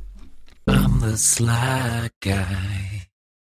 I'm the sly guy.